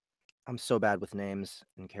 I'm so bad with names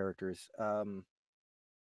and characters.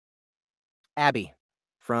 Abby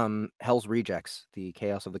from Hell's Rejects, the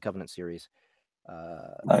Chaos of the Covenant series.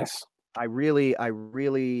 Nice. I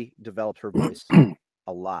really developed her voice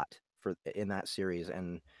a lot in that series,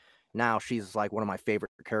 and now she's like one of my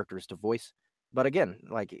favorite characters to voice. But again,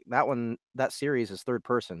 like that series is third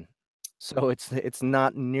person, so it's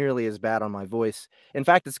not nearly as bad on my voice. In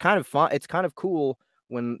fact, it's kind of fun. It's kind of cool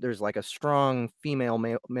when there's like a strong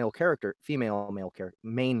male character,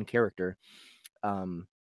 main character,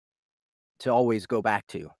 to always go back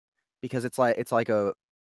to, because it's I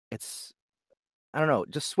don't know,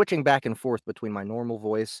 just switching back and forth between my normal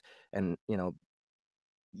voice and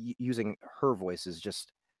using her voice is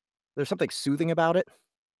just, there's something soothing about it.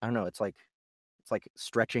 I don't know. It's like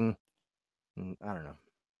stretching. I don't know.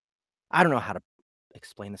 I don't know how to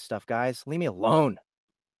explain this stuff, guys. Leave me alone.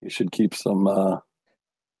 You should keep some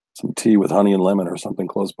tea with honey and lemon or something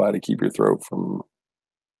close by to keep your throat from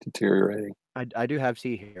deteriorating. I do have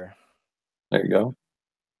tea here. There you go.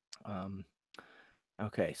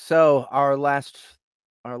 Okay, so our last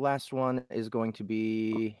one is going to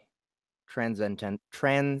be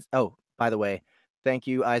Oh, by the way, thank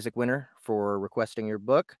you, Isaac Winter, for requesting your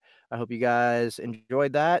book. I hope you guys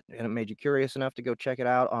enjoyed that and it made you curious enough to go check it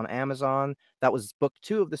out on Amazon. That was book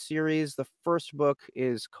 2 of the series. The first book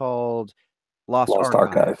is called Lost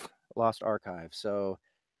Archive. Lost Archive. So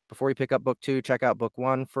before you pick up book 2, check out book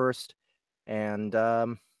 1 first. And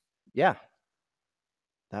yeah,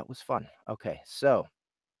 that was fun. Okay, so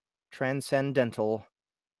transcendental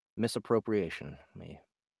misappropriation.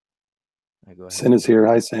 I go ahead. Sin is here.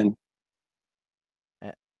 Hi, Sin.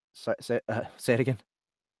 Say it again.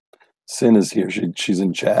 Sin is here. She's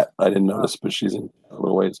in chat. I didn't notice, but she's in a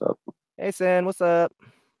little ways up. Hey, Sin, what's up?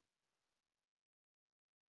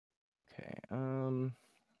 Okay. All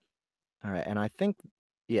right, and I think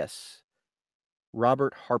yes,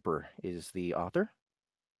 Robert Harper is the author,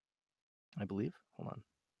 I believe. Hold on.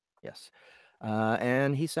 Yes,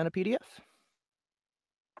 and he sent a PDF,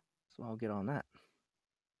 so I'll get on that.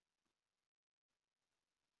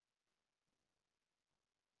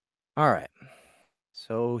 All right.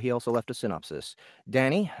 So he also left a synopsis.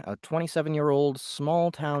 Danny, a 27-year-old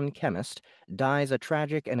small-town chemist, dies a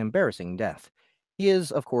tragic and embarrassing death. He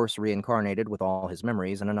is, of course, reincarnated with all his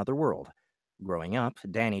memories in another world. Growing up,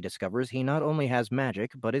 Danny discovers he not only has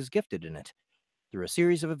magic, but is gifted in it. Through a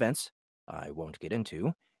series of events I won't get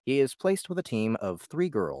into, he is placed with a team of 3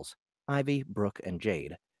 girls, Ivy, Brooke, and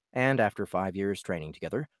Jade, and after 5 years training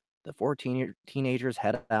together, the 4 teenagers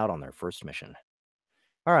head out on their first mission.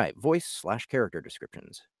 All right, voice/character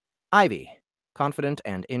descriptions. Ivy, confident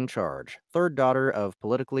and in charge, third daughter of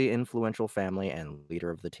politically influential family and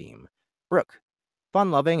leader of the team. Brooke,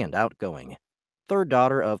 fun-loving and outgoing, third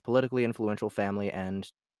daughter of politically influential family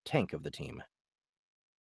and tank of the team.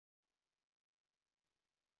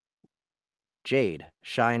 Jade,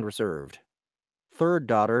 shy and reserved, third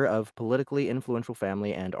daughter of politically influential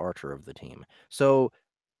family and archer of the team. So,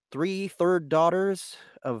 3 third daughters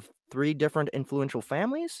of 3 different influential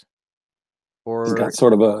families? He's Or got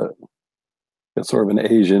sort of a It's sort of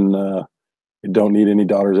an Asian, you don't need any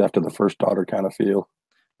daughters after the first daughter kind of feel.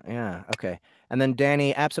 Yeah, okay. And then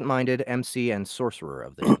Danny, absent-minded, MC, and sorcerer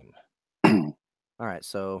of the team. All right,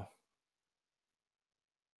 so...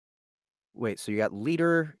 Wait, so you got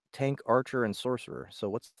leader, tank, archer, and sorcerer. So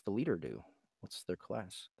what's the leader do? What's their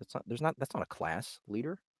class? That's not a class.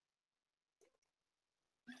 Leader?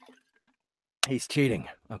 He's cheating.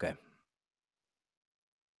 Okay.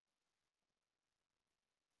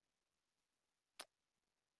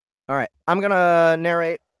 All right, I'm gonna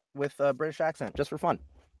narrate with a British accent just for fun.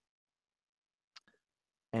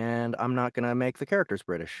 And I'm not gonna make the characters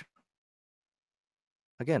British.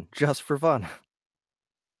 Again, just for fun.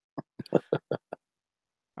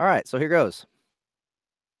 All right, so here goes.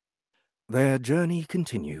 Their journey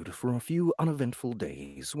continued for a few uneventful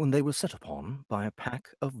days when they were set upon by a pack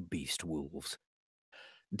of beast wolves.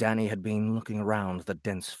 Danny had been looking around the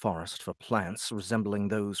dense forest for plants resembling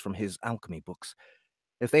those from his alchemy books.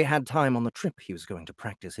 If they had time on the trip, he was going to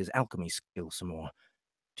practice his alchemy skill some more.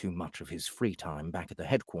 Too much of his free time back at the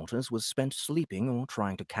headquarters was spent sleeping or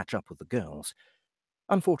trying to catch up with the girls.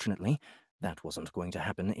 Unfortunately, that wasn't going to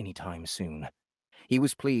happen anytime soon. He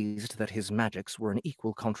was pleased that his magics were an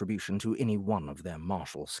equal contribution to any one of their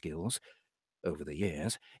martial skills. Over the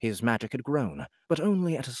years, his magic had grown, but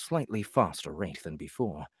only at a slightly faster rate than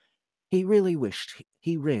before. He really wished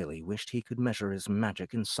he could measure his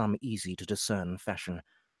magic in some easy-to-discern fashion.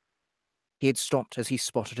 He had stopped as he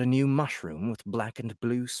spotted a new mushroom with black and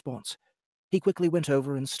blue spots. He quickly went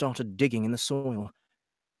over and started digging in the soil.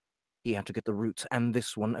 He had to get the roots, and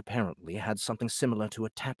this one apparently had something similar to a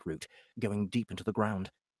taproot going deep into the ground.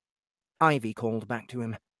 Ivy called back to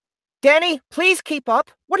him. Danny, please keep up.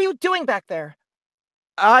 What are you doing back there?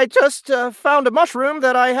 I just found a mushroom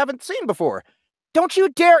that I haven't seen before. Don't you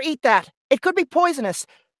dare eat that. It could be poisonous.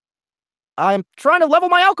 I'm trying to level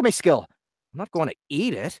my alchemy skill. I'm not going to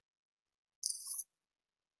eat it.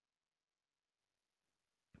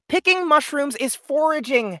 Picking mushrooms is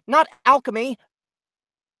foraging, not alchemy.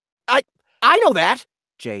 I know that,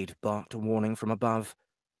 Jade barked a warning from above.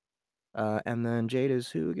 And then Jade is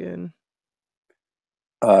who again?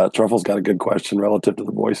 Truffle's got a good question relative to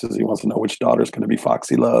the voices. He wants to know which daughter's going to be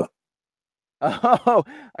Foxy Love. Oh,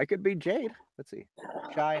 I could be Jade. Let's see.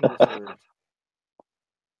 Shy and reserved.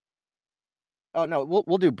 Oh no,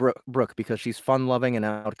 we'll do Brooke because she's fun-loving and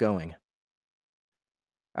outgoing.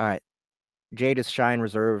 All right, Jade is shy and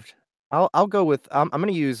reserved. I'll go with I'm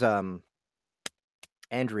gonna use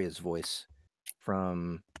Andrea's voice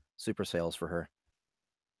from Super Sales for her.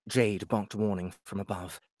 Jade bonked warning from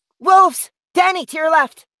above. Wolves! Danny, to your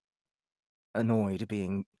left! Annoyed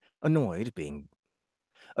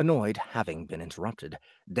having been interrupted,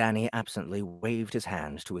 Danny absently waved his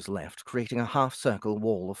hand to his left, creating a half-circle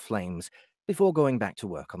wall of flames before going back to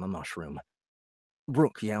work on the mushroom.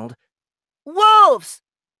 Brooke yelled, Wolves!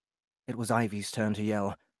 It was Ivy's turn to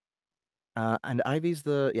yell. And Ivy's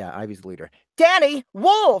the leader. Danny,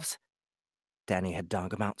 wolves! Danny had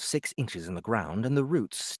dug about 6 inches in the ground, and the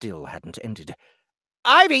roots still hadn't ended.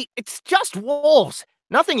 Ivy, it's just wolves!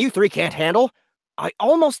 Nothing you three can't handle! I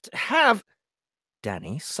almost have...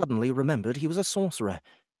 Danny suddenly remembered he was a sorcerer,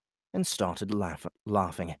 and started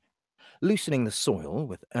laughing. Loosening the soil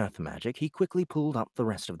with earth magic, he quickly pulled up the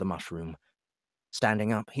rest of the mushroom.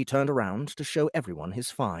 Standing up, he turned around to show everyone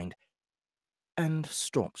his find, and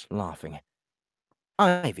stopped laughing.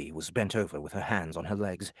 Ivy was bent over with her hands on her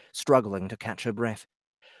legs, struggling to catch her breath.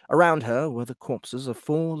 Around her were the corpses of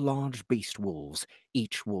 4 large beast wolves.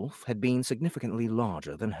 Each wolf had been significantly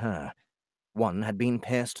larger than her. One had been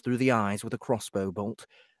pierced through the eyes with a crossbow bolt.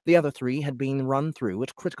 The other 3 had been run through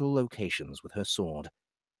at critical locations with her sword.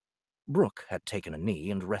 Brooke had taken a knee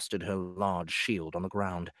and rested her large shield on the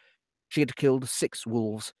ground. She had killed 6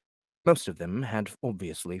 wolves. Most of them had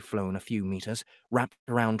obviously flown a few meters, wrapped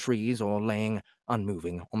around trees or laying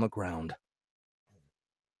unmoving on the ground.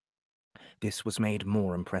 This was made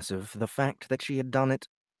more impressive by the fact that she had done it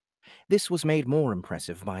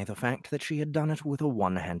with a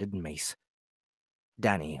one-handed mace.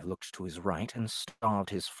 Danny looked to his right and starved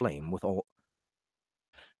his flame wall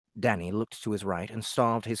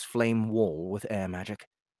with air magic.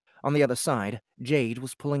 On the other side, Jade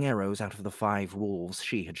was pulling arrows out of the 5 wolves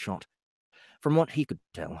she had shot. From what he could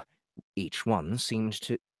tell, each one seemed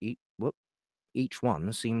to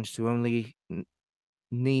only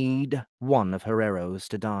need one of her arrows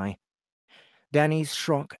to die. Danny's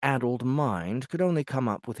shock-addled mind could only come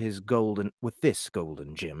up with this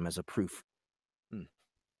golden gem as a proof.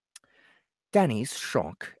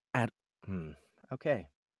 Okay.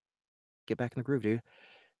 Get back in the groove, dude.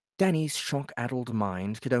 Danny's shock-addled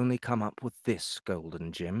mind could only come up with this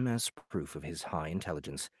golden gem as proof of his high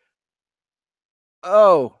intelligence.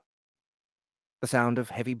 Oh! The sound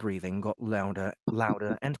of heavy breathing got louder,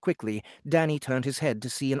 and quickly Danny turned his head to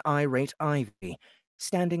see an irate Ivy,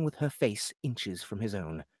 standing with her face inches from his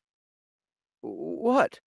own.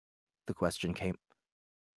 What? The question came.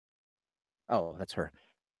 Oh, that's her.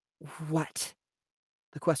 What?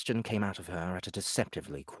 The question came out of her at a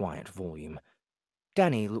deceptively quiet volume.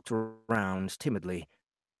 Danny looked around timidly.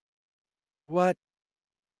 What?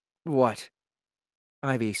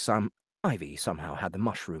 Ivy somehow had the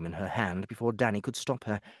mushroom in her hand before Danny could stop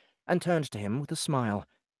her, and turned to him with a smile.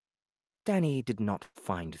 Danny did not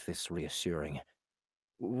find this reassuring.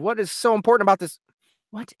 What is so important about this?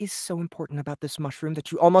 What is so important about this mushroom that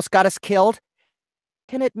you almost got us killed?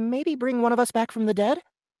 Can it maybe bring one of us back from the dead?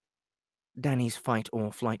 Danny's fight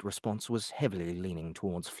or flight response was heavily leaning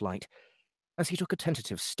towards flight. As he took a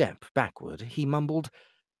tentative step backward, he mumbled,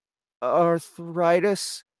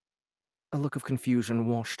 Arthritis? A look of confusion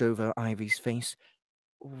washed over Ivy's face.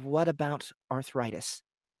 What about arthritis?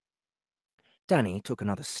 Danny took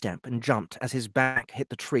another step and jumped as his back hit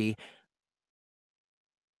the tree.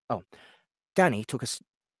 Oh, Danny took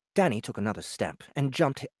another step and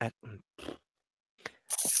jumped at...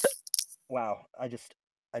 Wow, I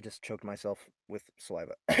just choked myself with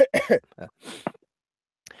saliva.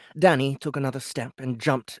 Danny took another step and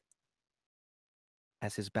jumped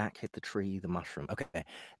as his back hit the tree the mushroom. Okay.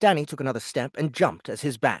 Danny took another step and jumped as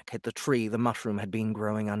his back hit the tree the mushroom had been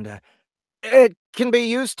growing under. It can be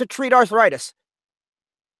used to treat arthritis.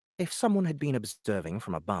 If someone had been observing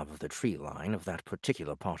from above the tree line of that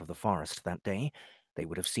particular part of the forest that day, they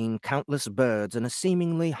would have seen countless birds in a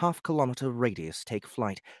seemingly half-kilometer radius take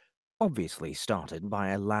flight, obviously started by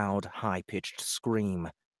a loud, high-pitched scream.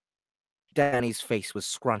 Danny's face was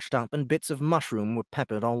scrunched up and bits of mushroom were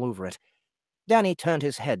peppered all over it. Danny turned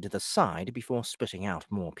his head to the side before spitting out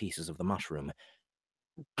more pieces of the mushroom.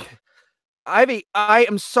 Ivy, I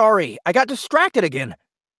am sorry. I got distracted again.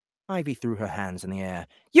 Ivy threw her hands in the air.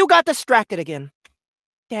 You got distracted again.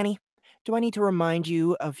 Danny, do I need to remind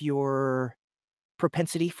you of your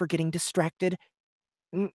propensity for getting distracted?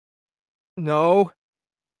 No.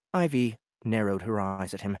 Ivy narrowed her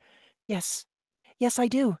eyes at him. Yes, I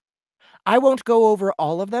do. I won't go over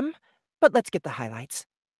all of them, but let's get the highlights.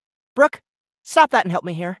 Brooke, stop that and help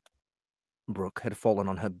me here. Brooke had fallen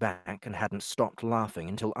on her back and hadn't stopped laughing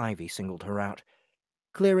until Ivy singled her out.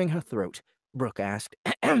 Clearing her throat, Brooke asked,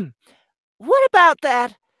 What about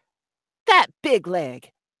that big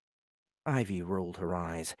leg? Ivy rolled her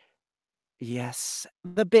eyes. Yes,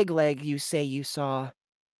 the big leg you say you saw.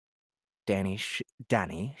 Danny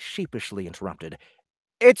sheepishly interrupted.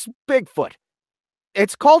 It's Bigfoot.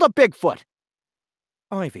 It's called a Bigfoot.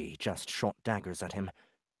 Ivy just shot daggers at him.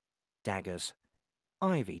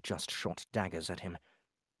 Ivy just shot daggers at him.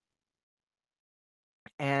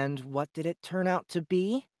 And what did it turn out to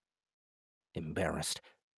be? Embarrassed,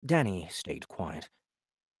 Danny stayed quiet.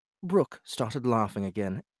 Brooke started laughing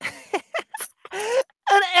again.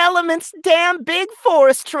 An element's damn big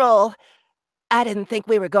forest troll. I didn't think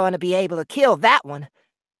we were going to be able to kill that one.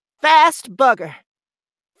 Fast bugger.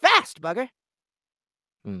 Fast bugger.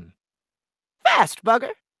 Fast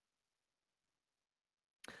bugger.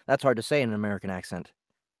 That's hard to say in an American accent.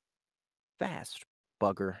 Fast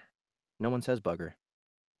bugger. No one says bugger.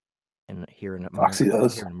 And here in Foxy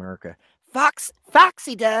does. Here in America.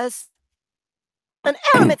 Foxy does. An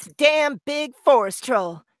element's damn big forest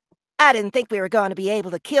troll. I didn't think we were going to be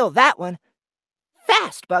able to kill that one.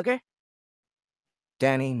 Fast bugger.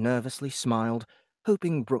 Danny nervously smiled,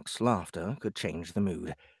 hoping Brooke's laughter could change the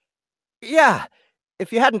mood. Yeah,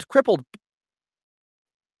 if you hadn't crippled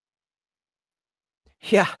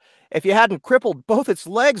both its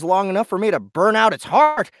legs long enough for me to burn out its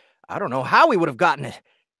heart, I don't know how we would have gotten it.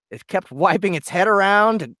 It kept wiping its head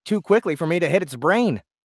around too quickly for me to hit its brain.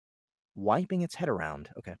 Wiping its head around,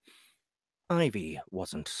 okay. Ivy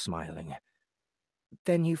wasn't smiling.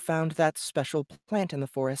 Then you found that special plant in the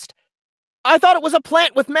forest. I thought it was a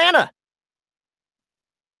plant with mana!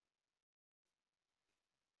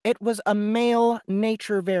 It was a male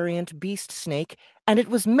nature variant beast snake, and it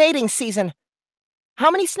was mating season. How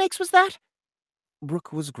many snakes was that?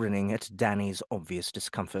 Brooke was grinning at Danny's obvious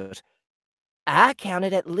discomfort. I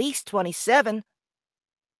counted at least 27.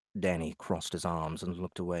 Danny crossed his arms and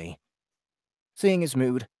looked away. Seeing his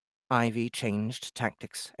mood, Ivy changed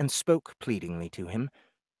tactics and spoke pleadingly to him.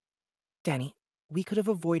 Danny, we could have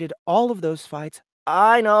avoided all of those fights.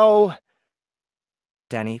 I know.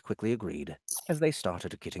 Danny quickly agreed as they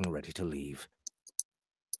started getting ready to leave.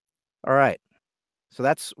 All right. So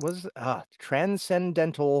was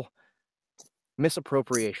Transcendental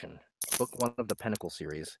Misappropriation, book 1 of the Pinnacle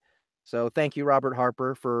series. So thank you, Robert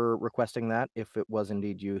Harper, for requesting that, if it was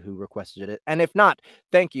indeed you who requested it. And if not,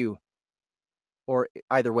 thank you. Or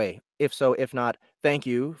either way, if so, if not, thank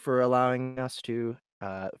you for allowing us to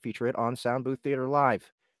feature it on Sound Booth Theater Live.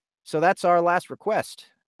 So that's our last request.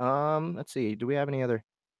 Let's see. Do we have any other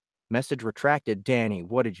message retracted? Danny,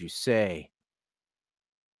 what did you say?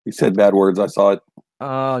 He said bad words. I saw it.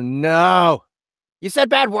 Oh, no. You said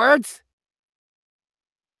bad words?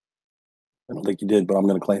 I don't think you did, but I'm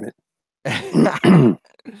going to claim it.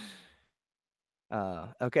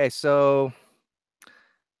 Okay, so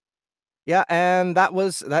yeah, and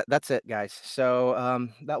that's it, guys. So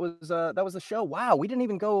that was the show. Wow, we didn't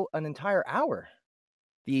even go an entire hour.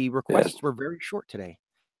 The requests were very short today.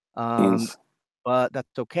 But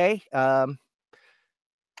that's okay. That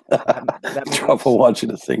means Truffle wants you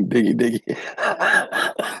to sing Diggy Diggy.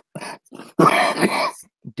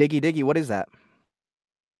 Diggy Diggy, what is that?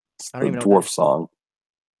 I don't even know. Dwarf song.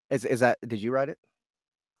 Is that, did you write it?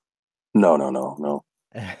 No.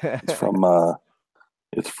 It's from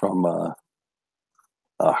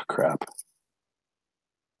crap.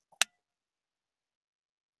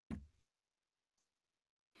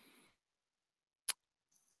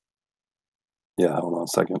 Yeah, hold on a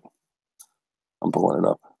second. I'm pulling it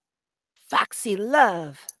up. Foxy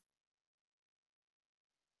Love.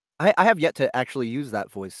 I have yet to actually use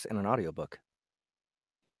that voice in an audiobook.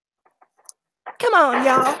 Come on,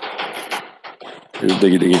 y'all. Here's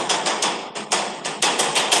Diggy Diggy. What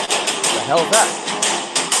the hell is that?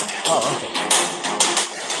 Oh,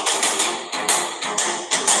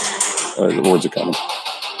 okay. The words are coming.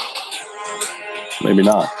 Maybe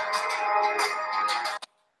not.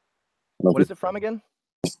 What is it from again?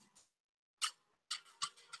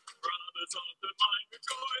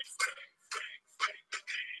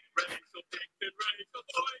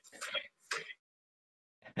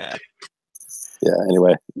 Yeah,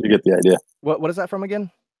 anyway, you get the idea. What is that from again?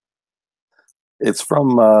 It's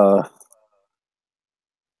from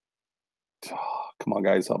come on,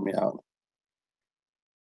 guys, help me out.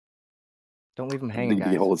 Don't leave them hanging,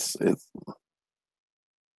 guys.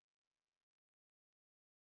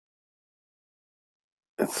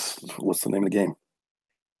 It's what's the name of the game?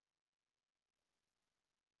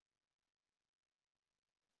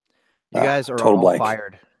 You guys are all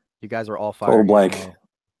fired. You guys are all fired. Total blank.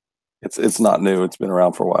 It's not new. It's been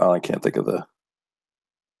around for a while. I can't think of the.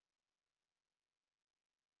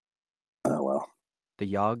 Oh well. The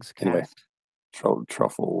Yogg's cast. Anyway,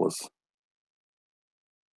 Truffle was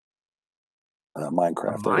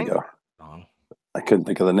Minecraft. There we go. Song. I couldn't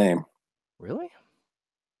think of the name. Really?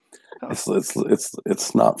 Huh.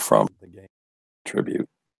 It's not from the game tribute.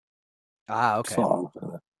 Okay. Song.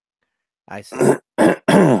 I see.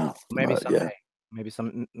 Maybe someday. Yeah.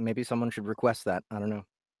 Maybe someone should request that. I don't know.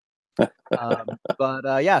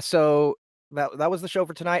 But yeah, so that was the show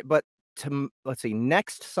for tonight. But let's see,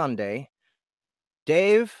 next Sunday,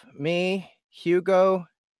 Dave, me, Hugo,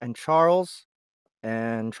 and Charles's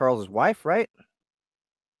wife, right?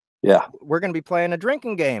 Yeah. We're going to be playing a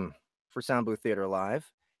drinking game for Sound Booth Theater Live.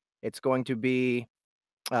 It's going to be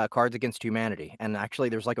Cards Against Humanity, and actually,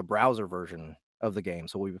 there's like a browser version of the game,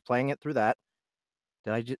 so we'll be playing it through that.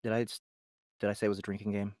 Did I say it was a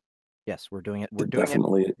drinking game? Yes, we're doing it. We're doing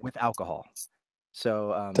it with alcohol.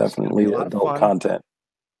 So definitely adult content.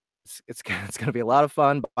 It's going to be a lot of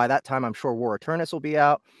fun. By that time, I'm sure War Eternus will be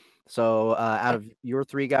out. So out of your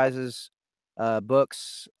three guys'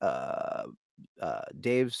 books,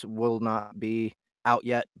 Dave's will not be out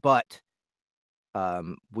yet, but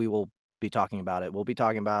we will be talking about it. We'll be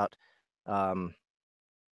talking about, I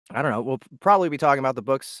don't know, we'll probably be talking about the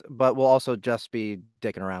books, but we'll also just be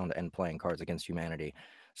dicking around and playing Cards Against Humanity.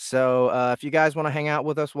 So if you guys want to hang out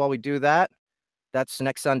with us while we do that, that's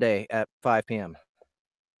next Sunday at 5 p.m.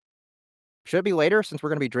 Should it be later since we're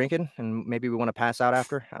going to be drinking and maybe we want to pass out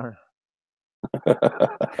after? I don't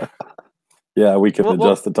know. Yeah, we can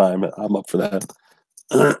adjust the time. I'm up for that.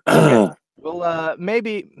 Okay. Well,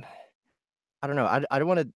 maybe, I don't know. I don't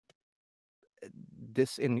want to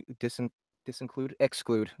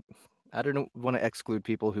exclude. I don't want to exclude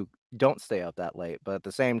people who don't stay up that late, but at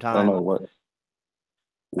the same time, I don't know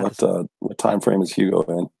what time frame is Hugo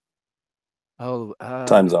in? Oh,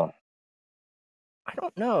 time zone. I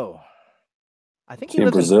don't know. I think he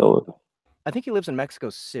lives in Brazil. I think he lives in Mexico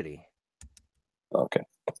City. Okay.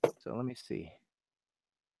 So let me see. It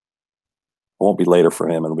won't be later for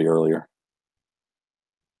him. It'll be earlier.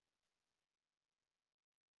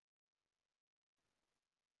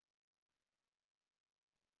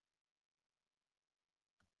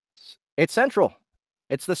 It's Central.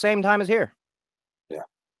 It's the same time as here. Yeah.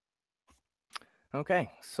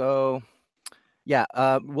 Okay, so yeah,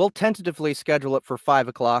 we'll tentatively schedule it for 5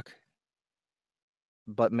 o'clock,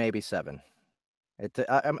 but maybe 7. I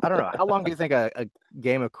don't know. How long do you think a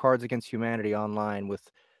game of Cards Against Humanity online with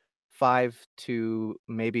 5 to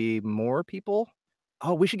maybe more people?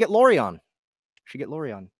 Oh, we should get Lori on.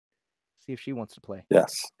 See if she wants to play.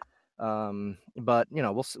 Yes. But you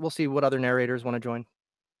know, we'll see what other narrators want to join.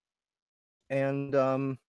 And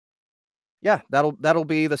yeah, that'll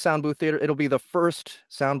be the Sound Booth Theater. It'll be the first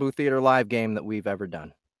Sound Booth Theater live game that we've ever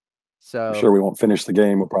done. So I'm sure we won't finish the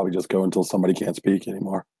game. We'll probably just go until somebody can't speak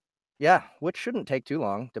anymore. yeah, which shouldn't take too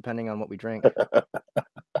long, depending on what we drink.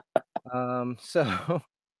 So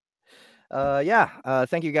yeah,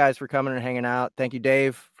 thank you guys for coming and hanging out. Thank you,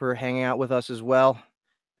 Dave, for hanging out with us as well.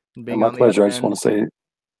 And being My on the pleasure. other I just want end. to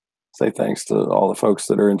say thanks to all the folks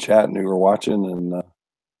that are in chat and who are watching, and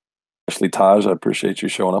especially Taj. I appreciate you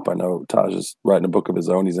showing up. I know Taj is writing a book of his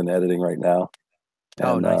own. He's in editing right now,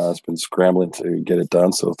 Oh, and nice. has been scrambling to get it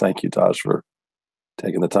done. So thank you, Taj, for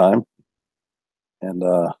taking the time, and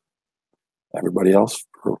everybody else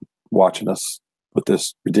for watching us with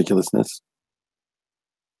this ridiculousness.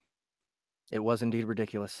 It was indeed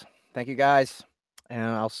ridiculous. Thank you, guys. And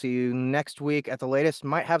I'll see you next week at the latest.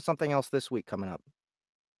 Might have something else this week coming up.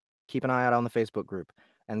 Keep an eye out on the Facebook group.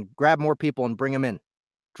 And grab more people and bring them in.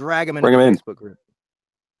 Drag them into the Facebook group.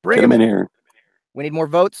 Bring them in here. We need more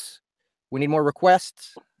votes. We need more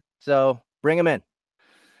requests. So bring them in.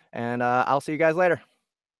 And I'll see you guys later.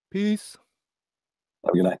 Peace.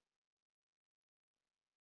 Have a good night.